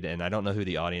being made, and I don't know who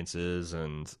the audience is,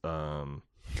 and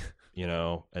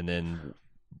and then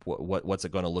what's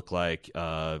it going to look like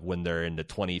when they're into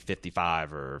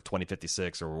 2055 or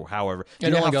 2056 or however? Do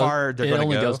you know how far they're going to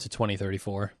go? It only goes to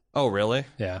 2034. Oh, really?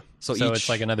 Yeah. So it's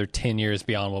like another 10 years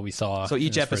beyond what we saw. So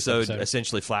each episode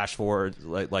essentially flash forward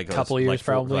like a couple years,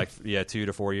 probably. 2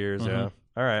 to 4 years. Mm-hmm. Yeah.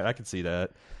 All right, I can see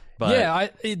that. But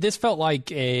yeah, this felt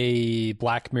like a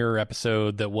Black Mirror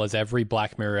episode that was every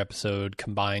Black Mirror episode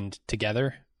combined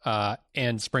together,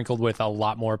 and sprinkled with a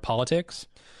lot more politics.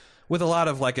 With a lot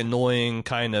of like annoying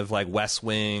kind of like West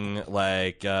Wing,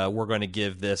 like we're going to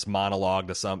give this monologue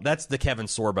to some. That's the Kevin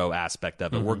Sorbo aspect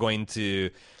of it. Mm-hmm. We're going to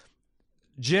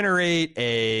generate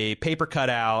a paper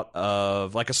cutout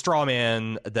of like a straw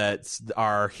man that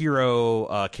our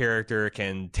hero character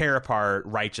can tear apart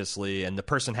righteously, and the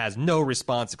person has no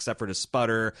response except for to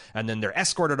sputter, and then they're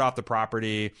escorted off the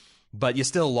property. But you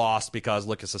still lost because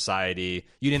look at society.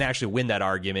 You didn't actually win that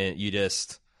argument. You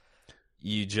just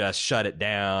shut it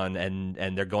down,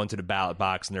 and they're going to the ballot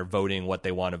box and they're voting what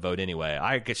they want to vote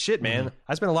anyway. Shit, man. Mm-hmm.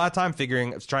 I spent a lot of time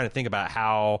trying to think about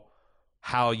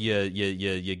how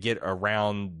you get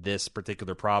around this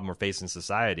particular problem we're facing in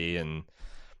society, and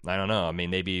I don't know. I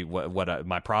mean, maybe what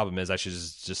my problem is, I should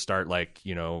just start like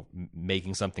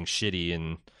making something shitty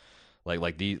and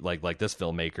like this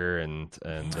filmmaker and.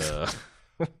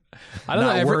 I don't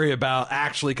know. Worry about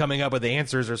actually coming up with the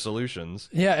answers or solutions.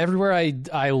 Yeah, everywhere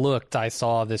I looked, I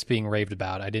saw this being raved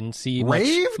about. I didn't see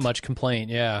much complaint.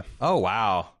 Yeah. Oh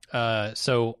wow.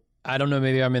 So I don't know.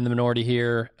 Maybe I'm in the minority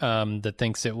here that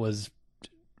thinks it was,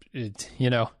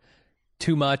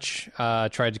 too much.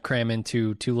 Tried to cram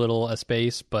into too little a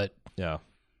space, but yeah.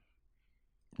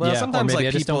 Well, sometimes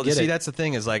like people see, that's the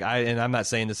thing is like I'm not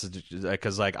saying this is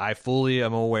because like I fully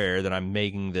am aware that I'm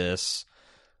making this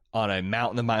on a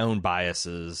mountain of my own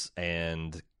biases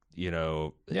and,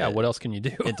 what else can you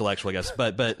do? Intellectual, I guess.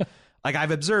 But like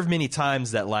I've observed many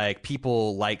times that like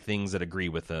people like things that agree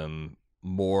with them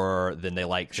more than they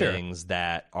like things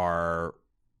that are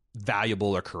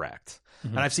valuable or correct.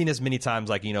 Mm-hmm. And I've seen this many times,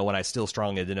 like, when I still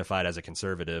strongly identified as a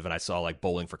conservative and I saw like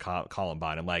Bowling for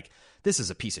Columbine, I'm like, this is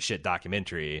a piece of shit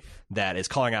documentary that is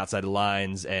calling outside the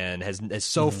lines and is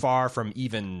so far from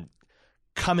even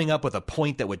coming up with a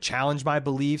point that would challenge my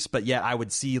beliefs, but yet I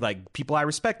would see like people I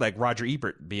respect, like Roger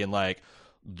Ebert, being like,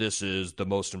 this is the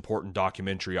most important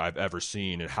documentary I've ever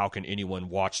seen, and how can anyone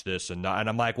watch this and not? And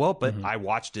I'm like, well, but I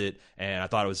watched it and I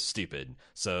thought it was stupid.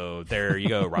 So there you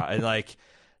go. Right. And like,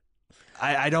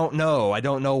 I don't know. I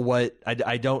don't know what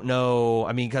I don't know.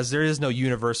 I mean, because there is no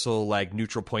universal like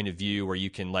neutral point of view where you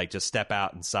can like just step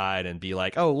out inside and be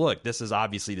like, oh, look, this is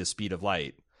obviously the speed of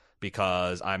light.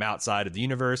 Because I'm outside of the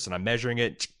universe and I'm measuring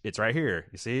it. It's right here.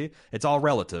 You see? It's all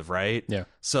relative, right? Yeah.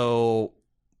 So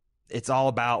it's all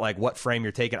about like what frame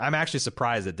you're taking. I'm actually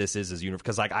surprised that this is as universe,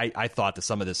 because like I thought that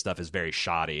some of this stuff is very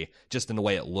shoddy just in the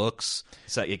way it looks.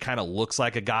 So it kind of looks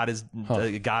like a God is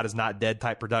Not Dead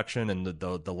type production, and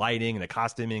the lighting and the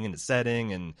costuming and the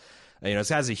setting, and it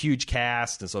has a huge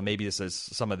cast, and so maybe this is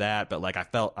some of that. But like I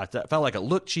felt like it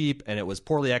looked cheap and it was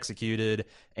poorly executed,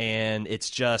 and it's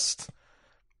just.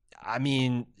 I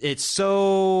mean, it's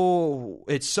so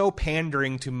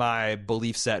pandering to my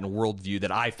belief set and worldview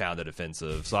that I found it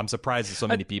offensive. So I'm surprised that so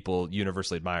many people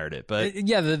universally admired it. But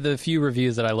yeah, the few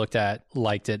reviews that I looked at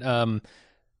liked it.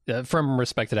 from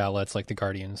respected outlets like The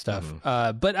Guardian and stuff.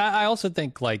 But I also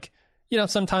think, like, you know,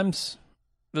 sometimes,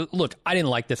 look, I didn't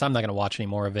like this. I'm not going to watch any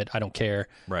more of it. I don't care.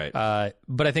 Right.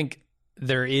 But I think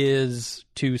there is,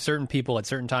 to certain people at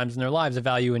certain times in their lives, a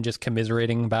value in just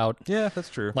commiserating about. Yeah, that's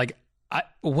true. Like,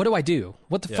 what do I do?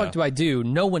 What the fuck do I do?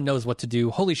 No one knows what to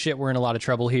do. Holy shit, we're in a lot of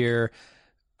trouble here.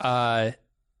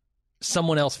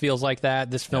 Someone else feels like that.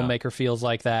 This filmmaker feels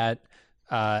like that.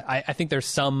 I think there's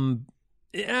some,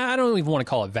 I don't even want to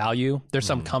call it value. There's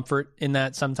some comfort in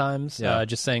that sometimes.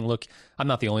 Just saying, look, I'm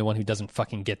not the only one who doesn't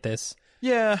fucking get this.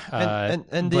 Yeah.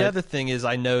 And the other thing is,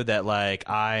 I know that, like,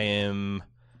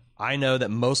 I know that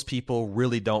most people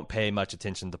really don't pay much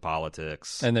attention to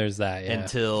politics. And there's that,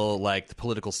 until, like, the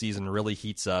political season really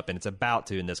heats up, and it's about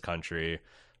to in this country.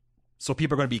 So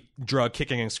people are going to be drug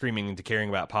kicking and screaming into caring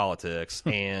about politics.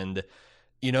 And,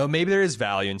 you know, maybe there is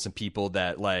value in some people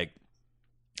that, like,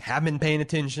 have been paying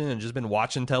attention and just been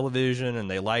watching television,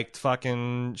 and they liked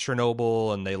fucking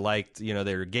Chernobyl, and they liked, you know,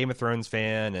 they're a Game of Thrones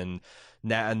fan, and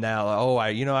now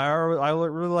I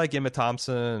really like Emma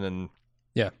Thompson, and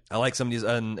yeah, I like some of these,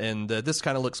 and this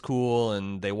kind of looks cool,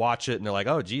 and they watch it and they're like,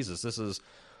 oh Jesus, is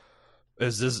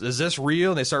this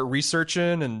real? And they start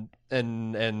researching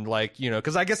and like, you know,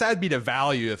 because I guess that'd be the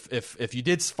value if you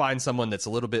did find someone that's a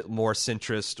little bit more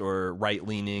centrist or right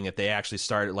leaning, if they actually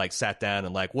started, like, sat down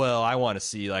and, like, well, I want to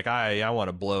see, like, I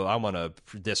want to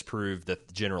disprove the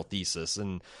general thesis.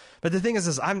 But the thing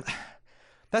is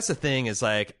that's the thing is,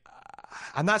 like,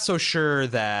 I'm not so sure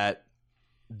that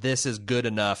this is good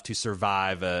enough to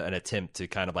survive an attempt to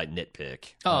kind of, like,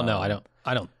 nitpick. Oh, no,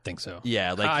 I don't think so.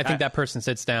 Yeah, like, I think that person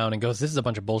sits down and goes, this is a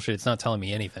bunch of bullshit. It's not telling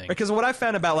me anything. Because what I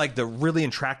found about, like, the really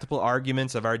intractable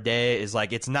arguments of our day is,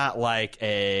 like, it's not like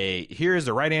here's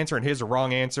the right answer and here's the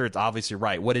wrong answer. It's obviously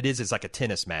right. What it is like a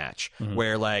tennis match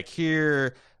where, like,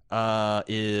 here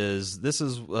is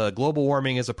global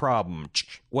warming is a problem.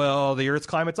 Well, the Earth's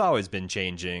climate's always been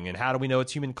changing, and how do we know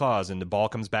it's human cause? And the ball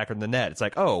comes back in the net. It's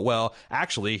like, oh, well,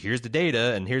 actually, here's the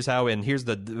data, and here's how, and here's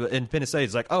the independent study.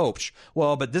 It's like, oh,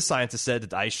 well, but this scientist said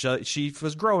that the ice sheet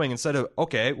was growing instead of,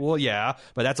 okay, well, yeah,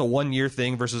 but that's a 1-year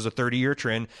thing versus a 30-year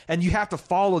trend, and you have to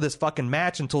follow this fucking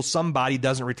match until somebody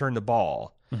doesn't return the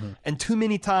ball. And too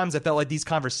many times I felt like these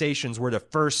conversations were the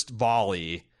first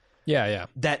volley. Yeah.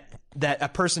 That a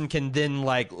person can then,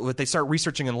 like, if they start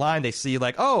researching online, they see,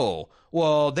 like, oh,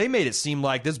 well, they made it seem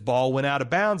like this ball went out of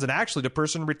bounds, and actually the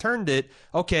person returned it.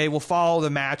 Okay, we'll follow the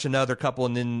match another couple,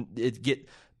 and then you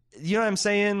know what I'm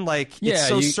saying? Like, it's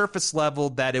so surface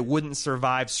level that it wouldn't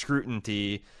survive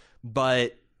scrutiny.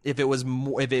 But if it was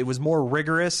more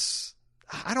rigorous,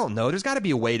 I don't know. There's got to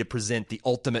be a way to present the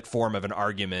ultimate form of an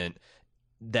argument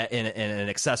that in an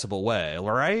accessible way,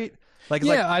 right?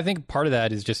 I think part of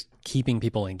that is just keeping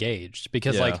people engaged,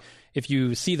 because like, if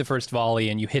you see the first volley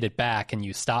and you hit it back and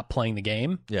you stop playing the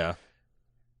game,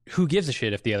 who gives a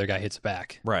shit if the other guy hits it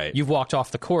back? Right. You've walked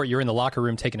off the court, you're in the locker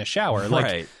room taking a shower. Like,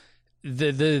 right.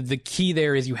 The key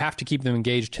there is you have to keep them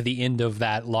engaged to the end of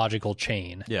that logical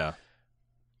chain. Yeah.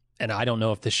 And I don't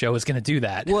know if the show is going to do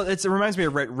that. Well, it reminds me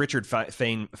of Richard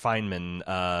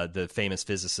Feynman, the famous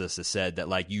physicist, has said that,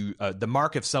 like, the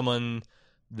mark of someone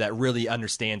that really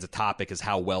understands a topic is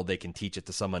how well they can teach it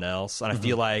to someone else. And I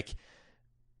feel like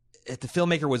if the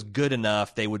filmmaker was good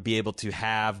enough, they would be able to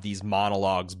have these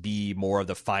monologues be more of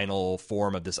the final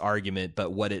form of this argument.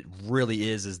 But what it really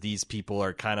is these people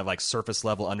are kind of like surface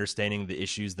level understanding the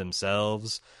issues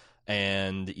themselves,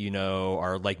 and, you know,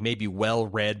 are, like, maybe well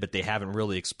read, but they haven't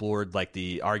really explored, like,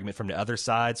 the argument from the other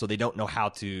side, so they don't know how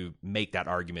to make that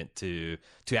argument to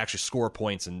actually score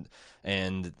points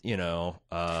and you know,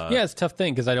 it's a tough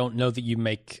thing, because I don't know that you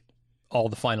make all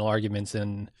the final arguments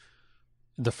in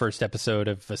the first episode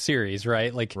of a series,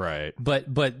 right? Like, right. But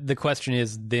the question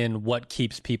is then, what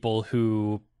keeps people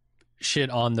who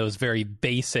shit on those very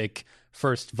basic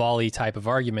first volley type of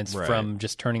arguments from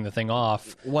just turning the thing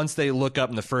off? Once they look up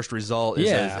and the first result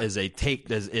is a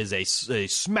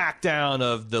smackdown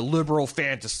of the liberal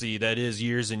fantasy that is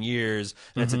years and years,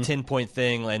 and it's a 10-point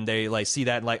thing, and they, like, see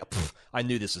that and, like, I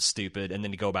knew this was stupid, and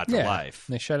then you go about their life.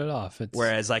 They shut it off.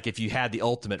 Whereas, like, if you had the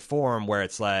ultimate form where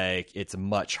it's like, it's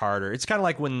much harder. It's kind of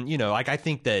like when, you know, like, I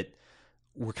think that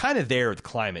we're kind of there with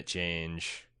climate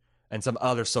change and some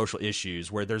other social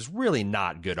issues where there's really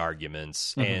not good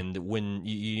arguments. And when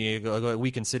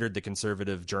we considered the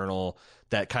Conservative Journal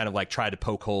that kind of, like, tried to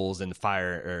poke holes in the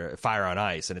fire on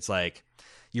ice, and it's like,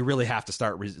 you really have to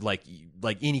start like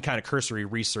any kind of cursory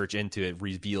research into it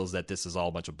reveals that this is all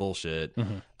a bunch of bullshit.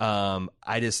 Some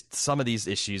of these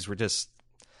issues were just,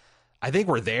 I think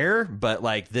we're there, but,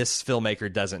 like, this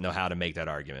filmmaker doesn't know how to make that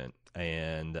argument.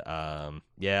 And it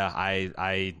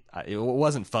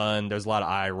wasn't fun. There's a lot of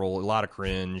eye roll, a lot of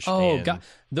cringe. Oh and, God!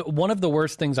 One of the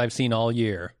worst things I've seen all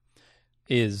year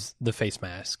is the face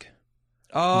mask.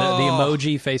 Oh, The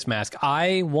emoji face mask.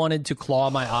 I wanted to claw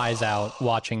my eyes out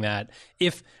watching that.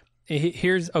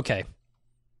 Here's okay.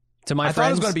 To my I friends, thought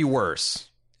it was going to be worse.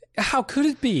 How could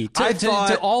it be?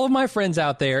 To all of my friends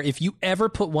out there, if you ever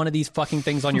put one of these fucking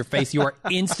things on your face, you are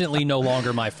instantly no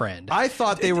longer my friend. I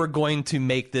thought they were going to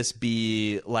make this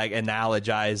be like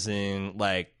analogizing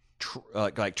like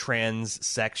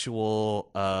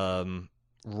transsexual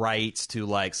rights to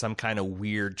like some kind of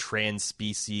weird trans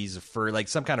species for like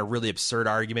some kind of really absurd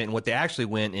argument. And what they actually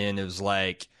went in is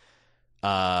like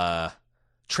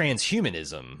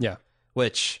transhumanism. Yeah.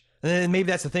 Which, and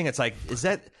maybe that's the thing. It's like, does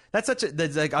that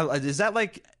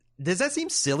seem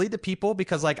silly to people?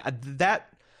 Because like that,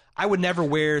 I would never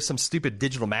wear some stupid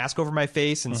digital mask over my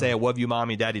face and say I love you,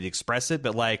 mommy, daddy, to express it.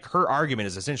 But like her argument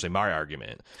is essentially my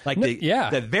argument. Like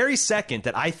the very second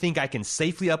that I think I can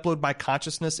safely upload my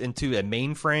consciousness into a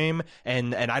mainframe,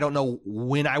 and I don't know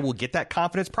when I will get that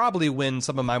confidence. Probably when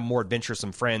some of my more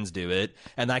adventuresome friends do it,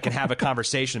 and I can have a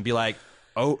conversation and be like.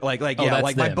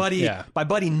 My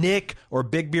buddy Nick or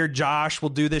Big Beard Josh will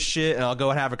do this shit, and I'll go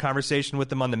and have a conversation with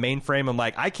them on the mainframe. I'm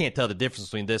like, I can't tell the difference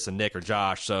between this and Nick or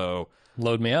Josh, so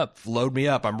load me up.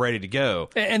 I'm ready to go.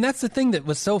 And that's the thing that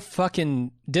was so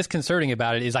fucking disconcerting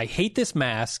about it is I hate this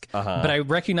mask, but I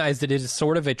recognize that it is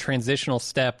sort of a transitional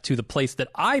step to the place that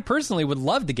I personally would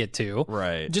love to get to.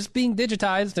 Right. Just being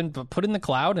digitized and put in the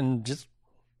cloud and just,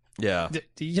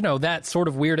 that sort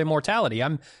of weird immortality.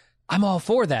 I'm all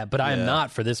for that, but I am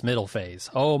not for this middle phase.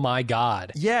 Oh my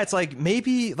God. Yeah, it's like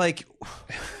maybe like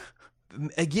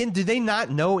again, do they not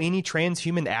know any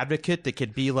transhuman advocate that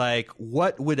could be like,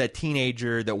 what would a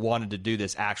teenager that wanted to do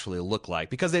this actually look like?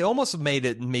 Because they almost made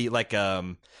it like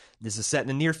this is set in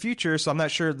the near future, so I'm not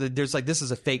sure that there's like this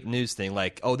is a fake news thing.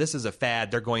 Like, oh, this is a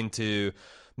fad.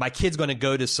 My kid's going to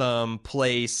go to some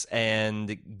place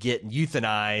and get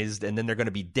euthanized, and then they're going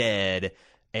to be dead.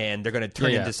 And they're going to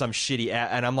turn into some shitty...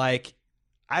 And I'm like,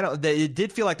 it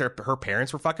did feel like her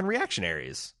parents were fucking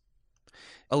reactionaries.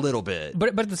 A little bit.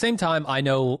 But at the same time, I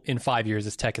know in 5 years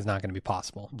this tech is not going to be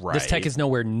possible. Right. This tech is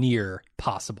nowhere near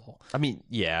possible. I mean,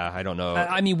 yeah, I don't know.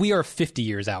 I mean, we are 50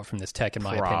 years out from this tech, in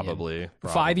my opinion. Probably.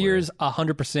 5 years,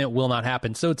 100% will not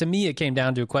happen. So to me, it came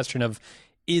down to a question of,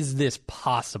 is this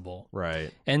possible?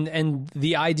 Right. And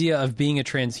the idea of being a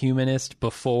transhumanist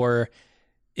before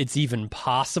it's even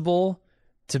possible...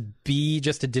 to be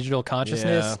just a digital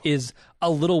consciousness is a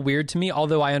little weird to me,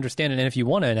 although I understand it. And if you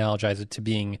want to analogize it to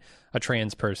being a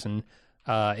trans person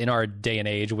in our day and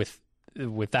age with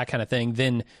that kind of thing,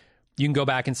 then you can go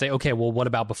back and say, okay, well, what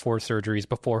about before surgeries,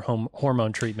 before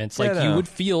hormone treatments? Like you would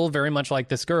feel very much like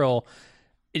this girl.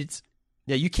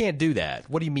 Yeah, you can't do that.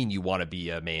 What do you mean you want to be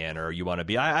a man or you want to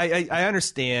be... I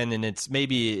understand, and it's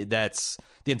maybe that's...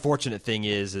 The unfortunate thing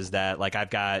is that like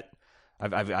I've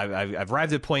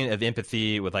arrived at a point of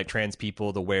empathy with like trans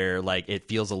people to where like it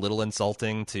feels a little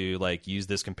insulting to like use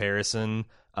this comparison,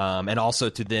 and also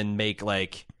to then make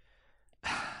like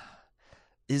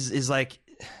is like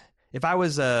if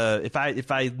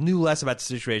I knew less about the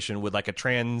situation, would like a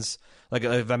trans like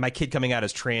if my kid coming out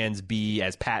as trans be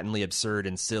as patently absurd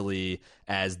and silly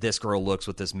as this girl looks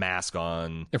with this mask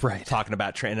on, right? Talking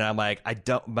about trans, and I'm like,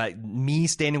 me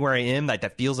standing where I am, like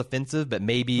that feels offensive, but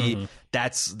maybe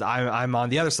I'm on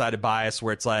the other side of bias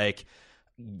where it's like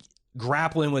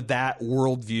grappling with that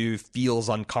worldview feels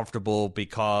uncomfortable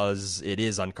because it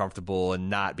is uncomfortable and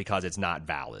not because it's not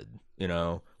valid. You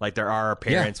know, like there are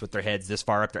parents with their heads this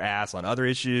far up their ass on other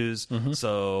issues.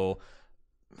 So,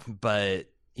 but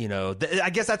you know, I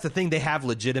guess that's the thing. They have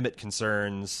legitimate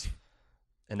concerns,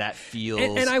 and that feels.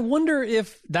 And I wonder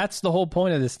if that's the whole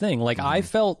point of this thing. Like I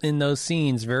felt in those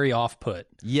scenes very off-put.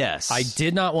 Yes, I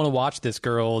did not want to watch this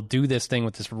girl do this thing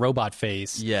with this robot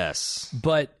face. Yes,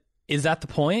 but is that the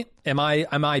point? Am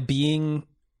I being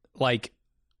like?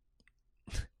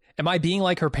 Am I being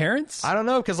like her parents? I don't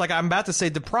know, because like I'm about to say,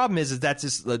 the problem is that's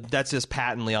just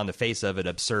patently on the face of it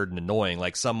absurd and annoying.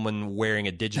 Like someone wearing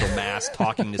a digital mask,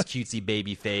 talking this cutesy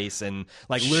baby face, and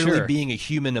like literally being a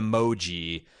human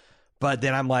emoji. But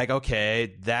then I'm like,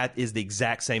 okay, that is the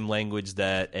exact same language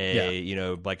that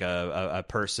a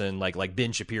person like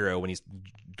Ben Shapiro when he's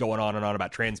going on and on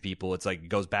about trans people. It's like it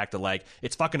goes back to like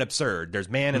it's fucking absurd. There's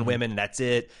man and women, and that's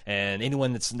it. And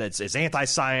anyone that's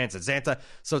anti-science, it's anti.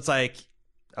 So it's like.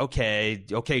 Okay,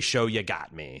 show, you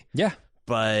got me. Yeah.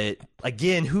 But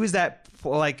again, who is that?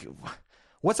 Like,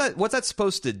 what's that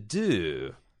supposed to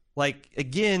do? Like,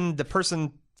 again, the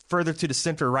person further to the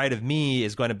center right of me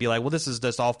is going to be like, well, this is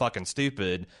just all fucking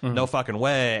stupid. No fucking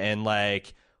way. And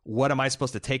like, what am I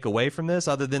supposed to take away from this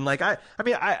other than like, I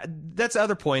mean, that's the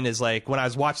other point is like, when I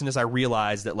was watching this, I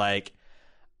realized that like,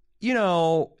 you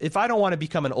know, if I don't want to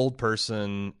become an old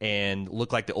person and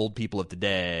look like the old people of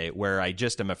today, where I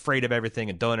just am afraid of everything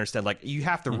and don't understand, like, you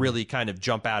have to really kind of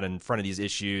jump out in front of these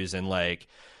issues and, like,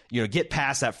 you know, get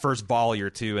past that first volley or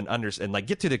two and understand, like,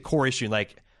 get to the core issue.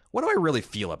 Like, what do I really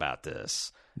feel about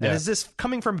this? Yeah. And is this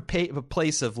coming from a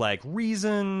place of, like,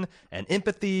 reason and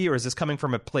empathy, or is this coming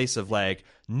from a place of, like,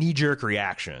 knee-jerk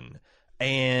reaction?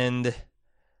 And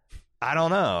I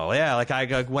don't know. Yeah,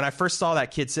 like when I first saw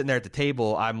that kid sitting there at the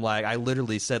table, I'm like, I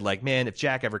literally said, like, man, if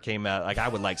Jack ever came out, like, I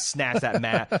would like snatch that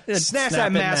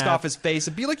mask off his face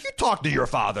and be like, you talk to your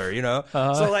father, you know.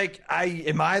 So like,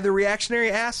 am I the reactionary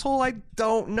asshole? I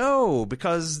don't know,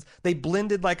 because they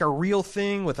blended like a real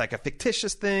thing with like a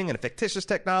fictitious thing and a fictitious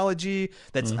technology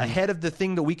that's ahead of the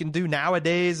thing that we can do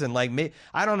nowadays. And like,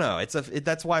 I don't know.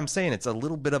 That's why I'm saying it's a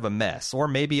little bit of a mess, or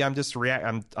maybe I'm just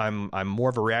I'm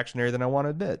more of a reactionary than I want to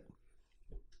admit.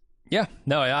 Yeah,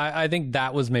 no, I think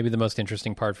that was maybe the most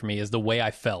interesting part for me, is the way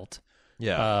I felt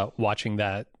watching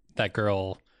that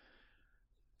girl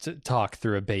talk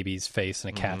through a baby's face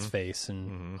and a cat's face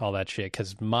and all that shit.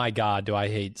 Because my God, do I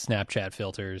hate Snapchat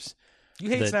filters. You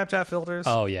hate Snapchat filters?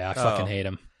 Oh, yeah, I fucking hate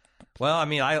them. Well, I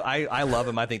mean, I love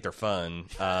them. I think they're fun.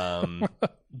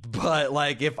 But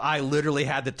like, if I literally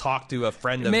had to talk to a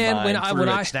friend of mine through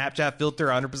a Snapchat filter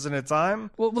 100% of the time.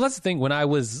 Well, that's the thing. When I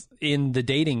was in the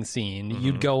dating scene,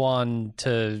 you'd go on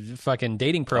to fucking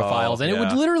dating profiles, and it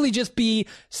would literally just be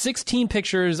 16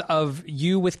 pictures of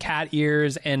you with cat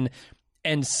ears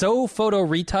and so photo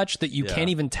retouched that you can't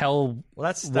even tell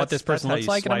what this person looks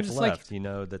like. And I'm just left, like, you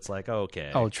know, that's like,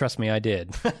 okay. Oh, trust me, I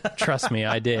did. Trust me,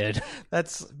 I did.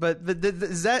 But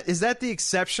is that the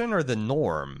exception or the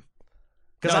norm?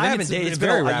 Because I haven't dated. It's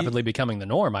very rapidly becoming the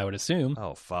norm, I would assume.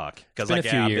 Oh fuck! Because like, a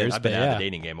few years, I've been out of the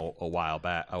dating game a while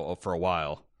back, for a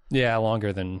while. Yeah,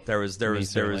 longer than there was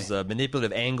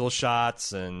manipulative angle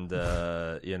shots and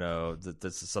you know,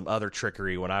 this is some other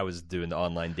trickery when I was doing the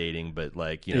online dating. But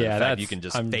like, you know, the fact you can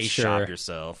just face shop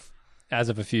yourself. As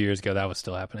of a few years ago, that was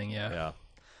still happening. Yeah.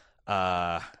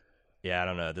 Yeah, I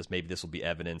don't know. Maybe this will be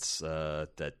evidence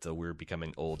that we're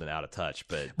becoming old and out of touch.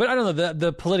 But I don't know.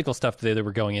 The political stuff that they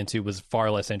were going into was far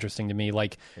less interesting to me.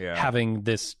 Like having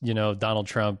this, you know, Donald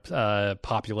Trump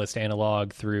populist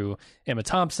analog through Emma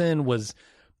Thompson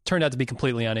turned out to be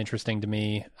completely uninteresting to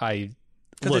me. I've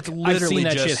seen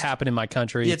that shit happen in my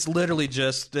country. It's literally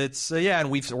just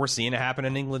and we're seeing it happen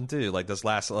in England too. Like this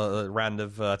last round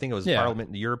of I think it was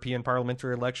European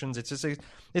parliamentary elections. It's just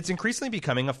it's increasingly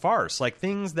becoming a farce. Like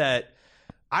things that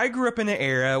I grew up in an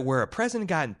era where a president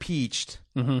got impeached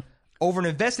over an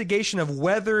investigation of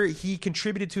whether he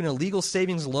contributed to an illegal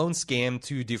savings loan scam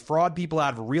to defraud people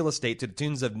out of real estate to the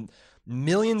tunes of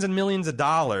millions and millions of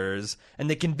dollars, and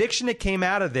the conviction that came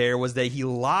out of there was that he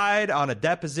lied on a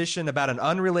deposition about an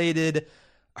unrelated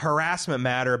harassment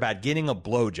matter about getting a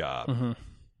blowjob.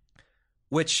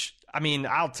 Which, I mean,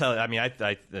 I'll tell you, I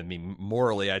mean,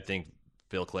 morally, I think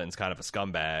Bill Clinton's kind of a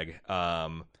scumbag.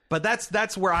 But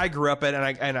that's where I grew up at,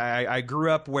 and I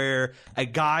grew up where a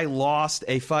guy lost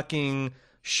a fucking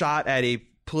shot at a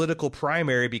political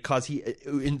primary because he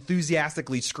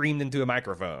enthusiastically screamed into a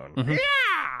microphone.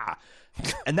 Yeah!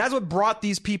 And that's what brought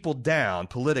these people down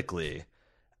politically.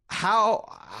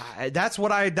 That's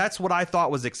what I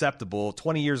thought was acceptable.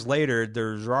 20 years later,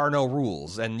 there are no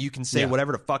rules, and you can say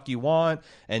whatever the fuck you want,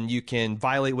 and you can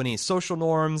violate any social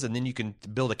norms, and then you can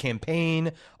build a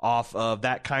campaign off of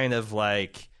that kind of,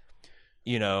 like,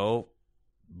 you know,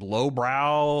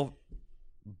 lowbrow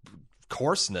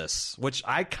coarseness, which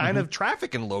I kind of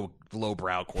traffic in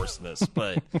lowbrow coarseness,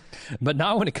 but but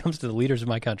not when it comes to the leaders of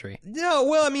my country. No,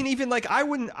 well, I mean, even like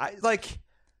I'm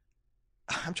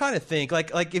trying to think,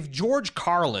 like if George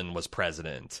Carlin was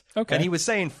president, and he was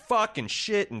saying fuck and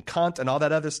shit and cunt and all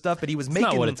that other stuff, but he was making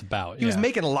not what it's about. He was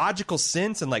making logical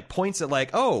sense and like points that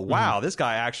like, oh wow, this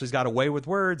guy actually's got a way with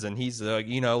words, and he's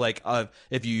you know, like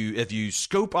if you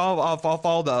scope off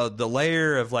all the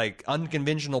layer of like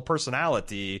unconventional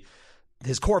personality,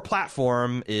 his core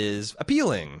platform is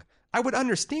appealing. I would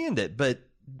understand it, but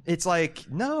it's like,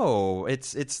 no,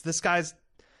 it's this guy's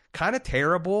kind of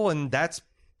terrible, and that's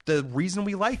the reason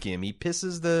we like him. He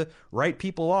pisses the right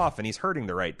people off, and he's hurting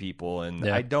the right people, and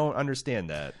I don't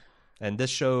understand that. And this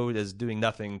show is doing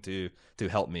nothing to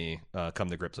help me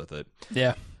come to grips with it.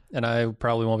 Yeah. And I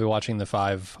probably won't be watching the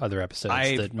 5 other episodes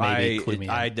that maybe clue me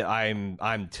in.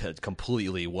 I'm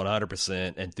completely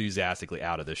 100% enthusiastically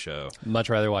out of this show. Much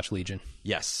rather watch Legion.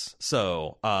 Yes.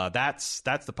 So that's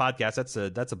the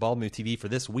podcast. That's a Bald Move TV for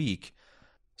this week.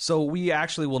 So we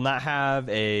actually will not have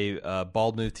a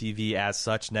Bald Move TV as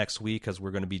such next week because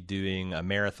we're going to be doing a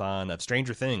marathon of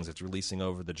Stranger Things. It's releasing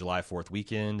over the July 4th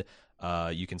weekend.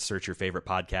 You can search your favorite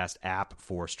podcast app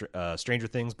for Stranger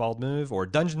Things Bald Move, or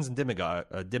Dungeons and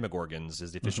Demogorgons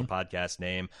is the official podcast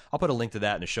name. I'll put a link to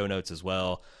that in the show notes as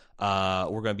well.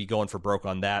 We're going to be going for broke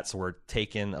on that, so we're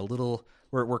taking a little...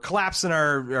 We're collapsing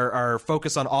our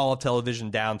focus on all of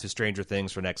television down to Stranger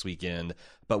Things for next weekend,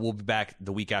 but we'll be back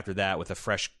the week after that with a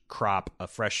fresh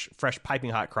piping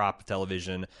hot crop of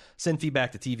television. Send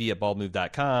feedback to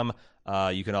tv@baldmove.com.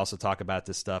 You can also talk about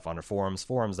this stuff on our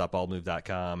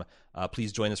forums.baldmove.com.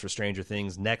 Please join us for Stranger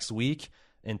Things next week.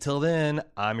 Until then,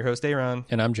 I'm your host, Aaron.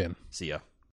 And I'm Jim. See ya.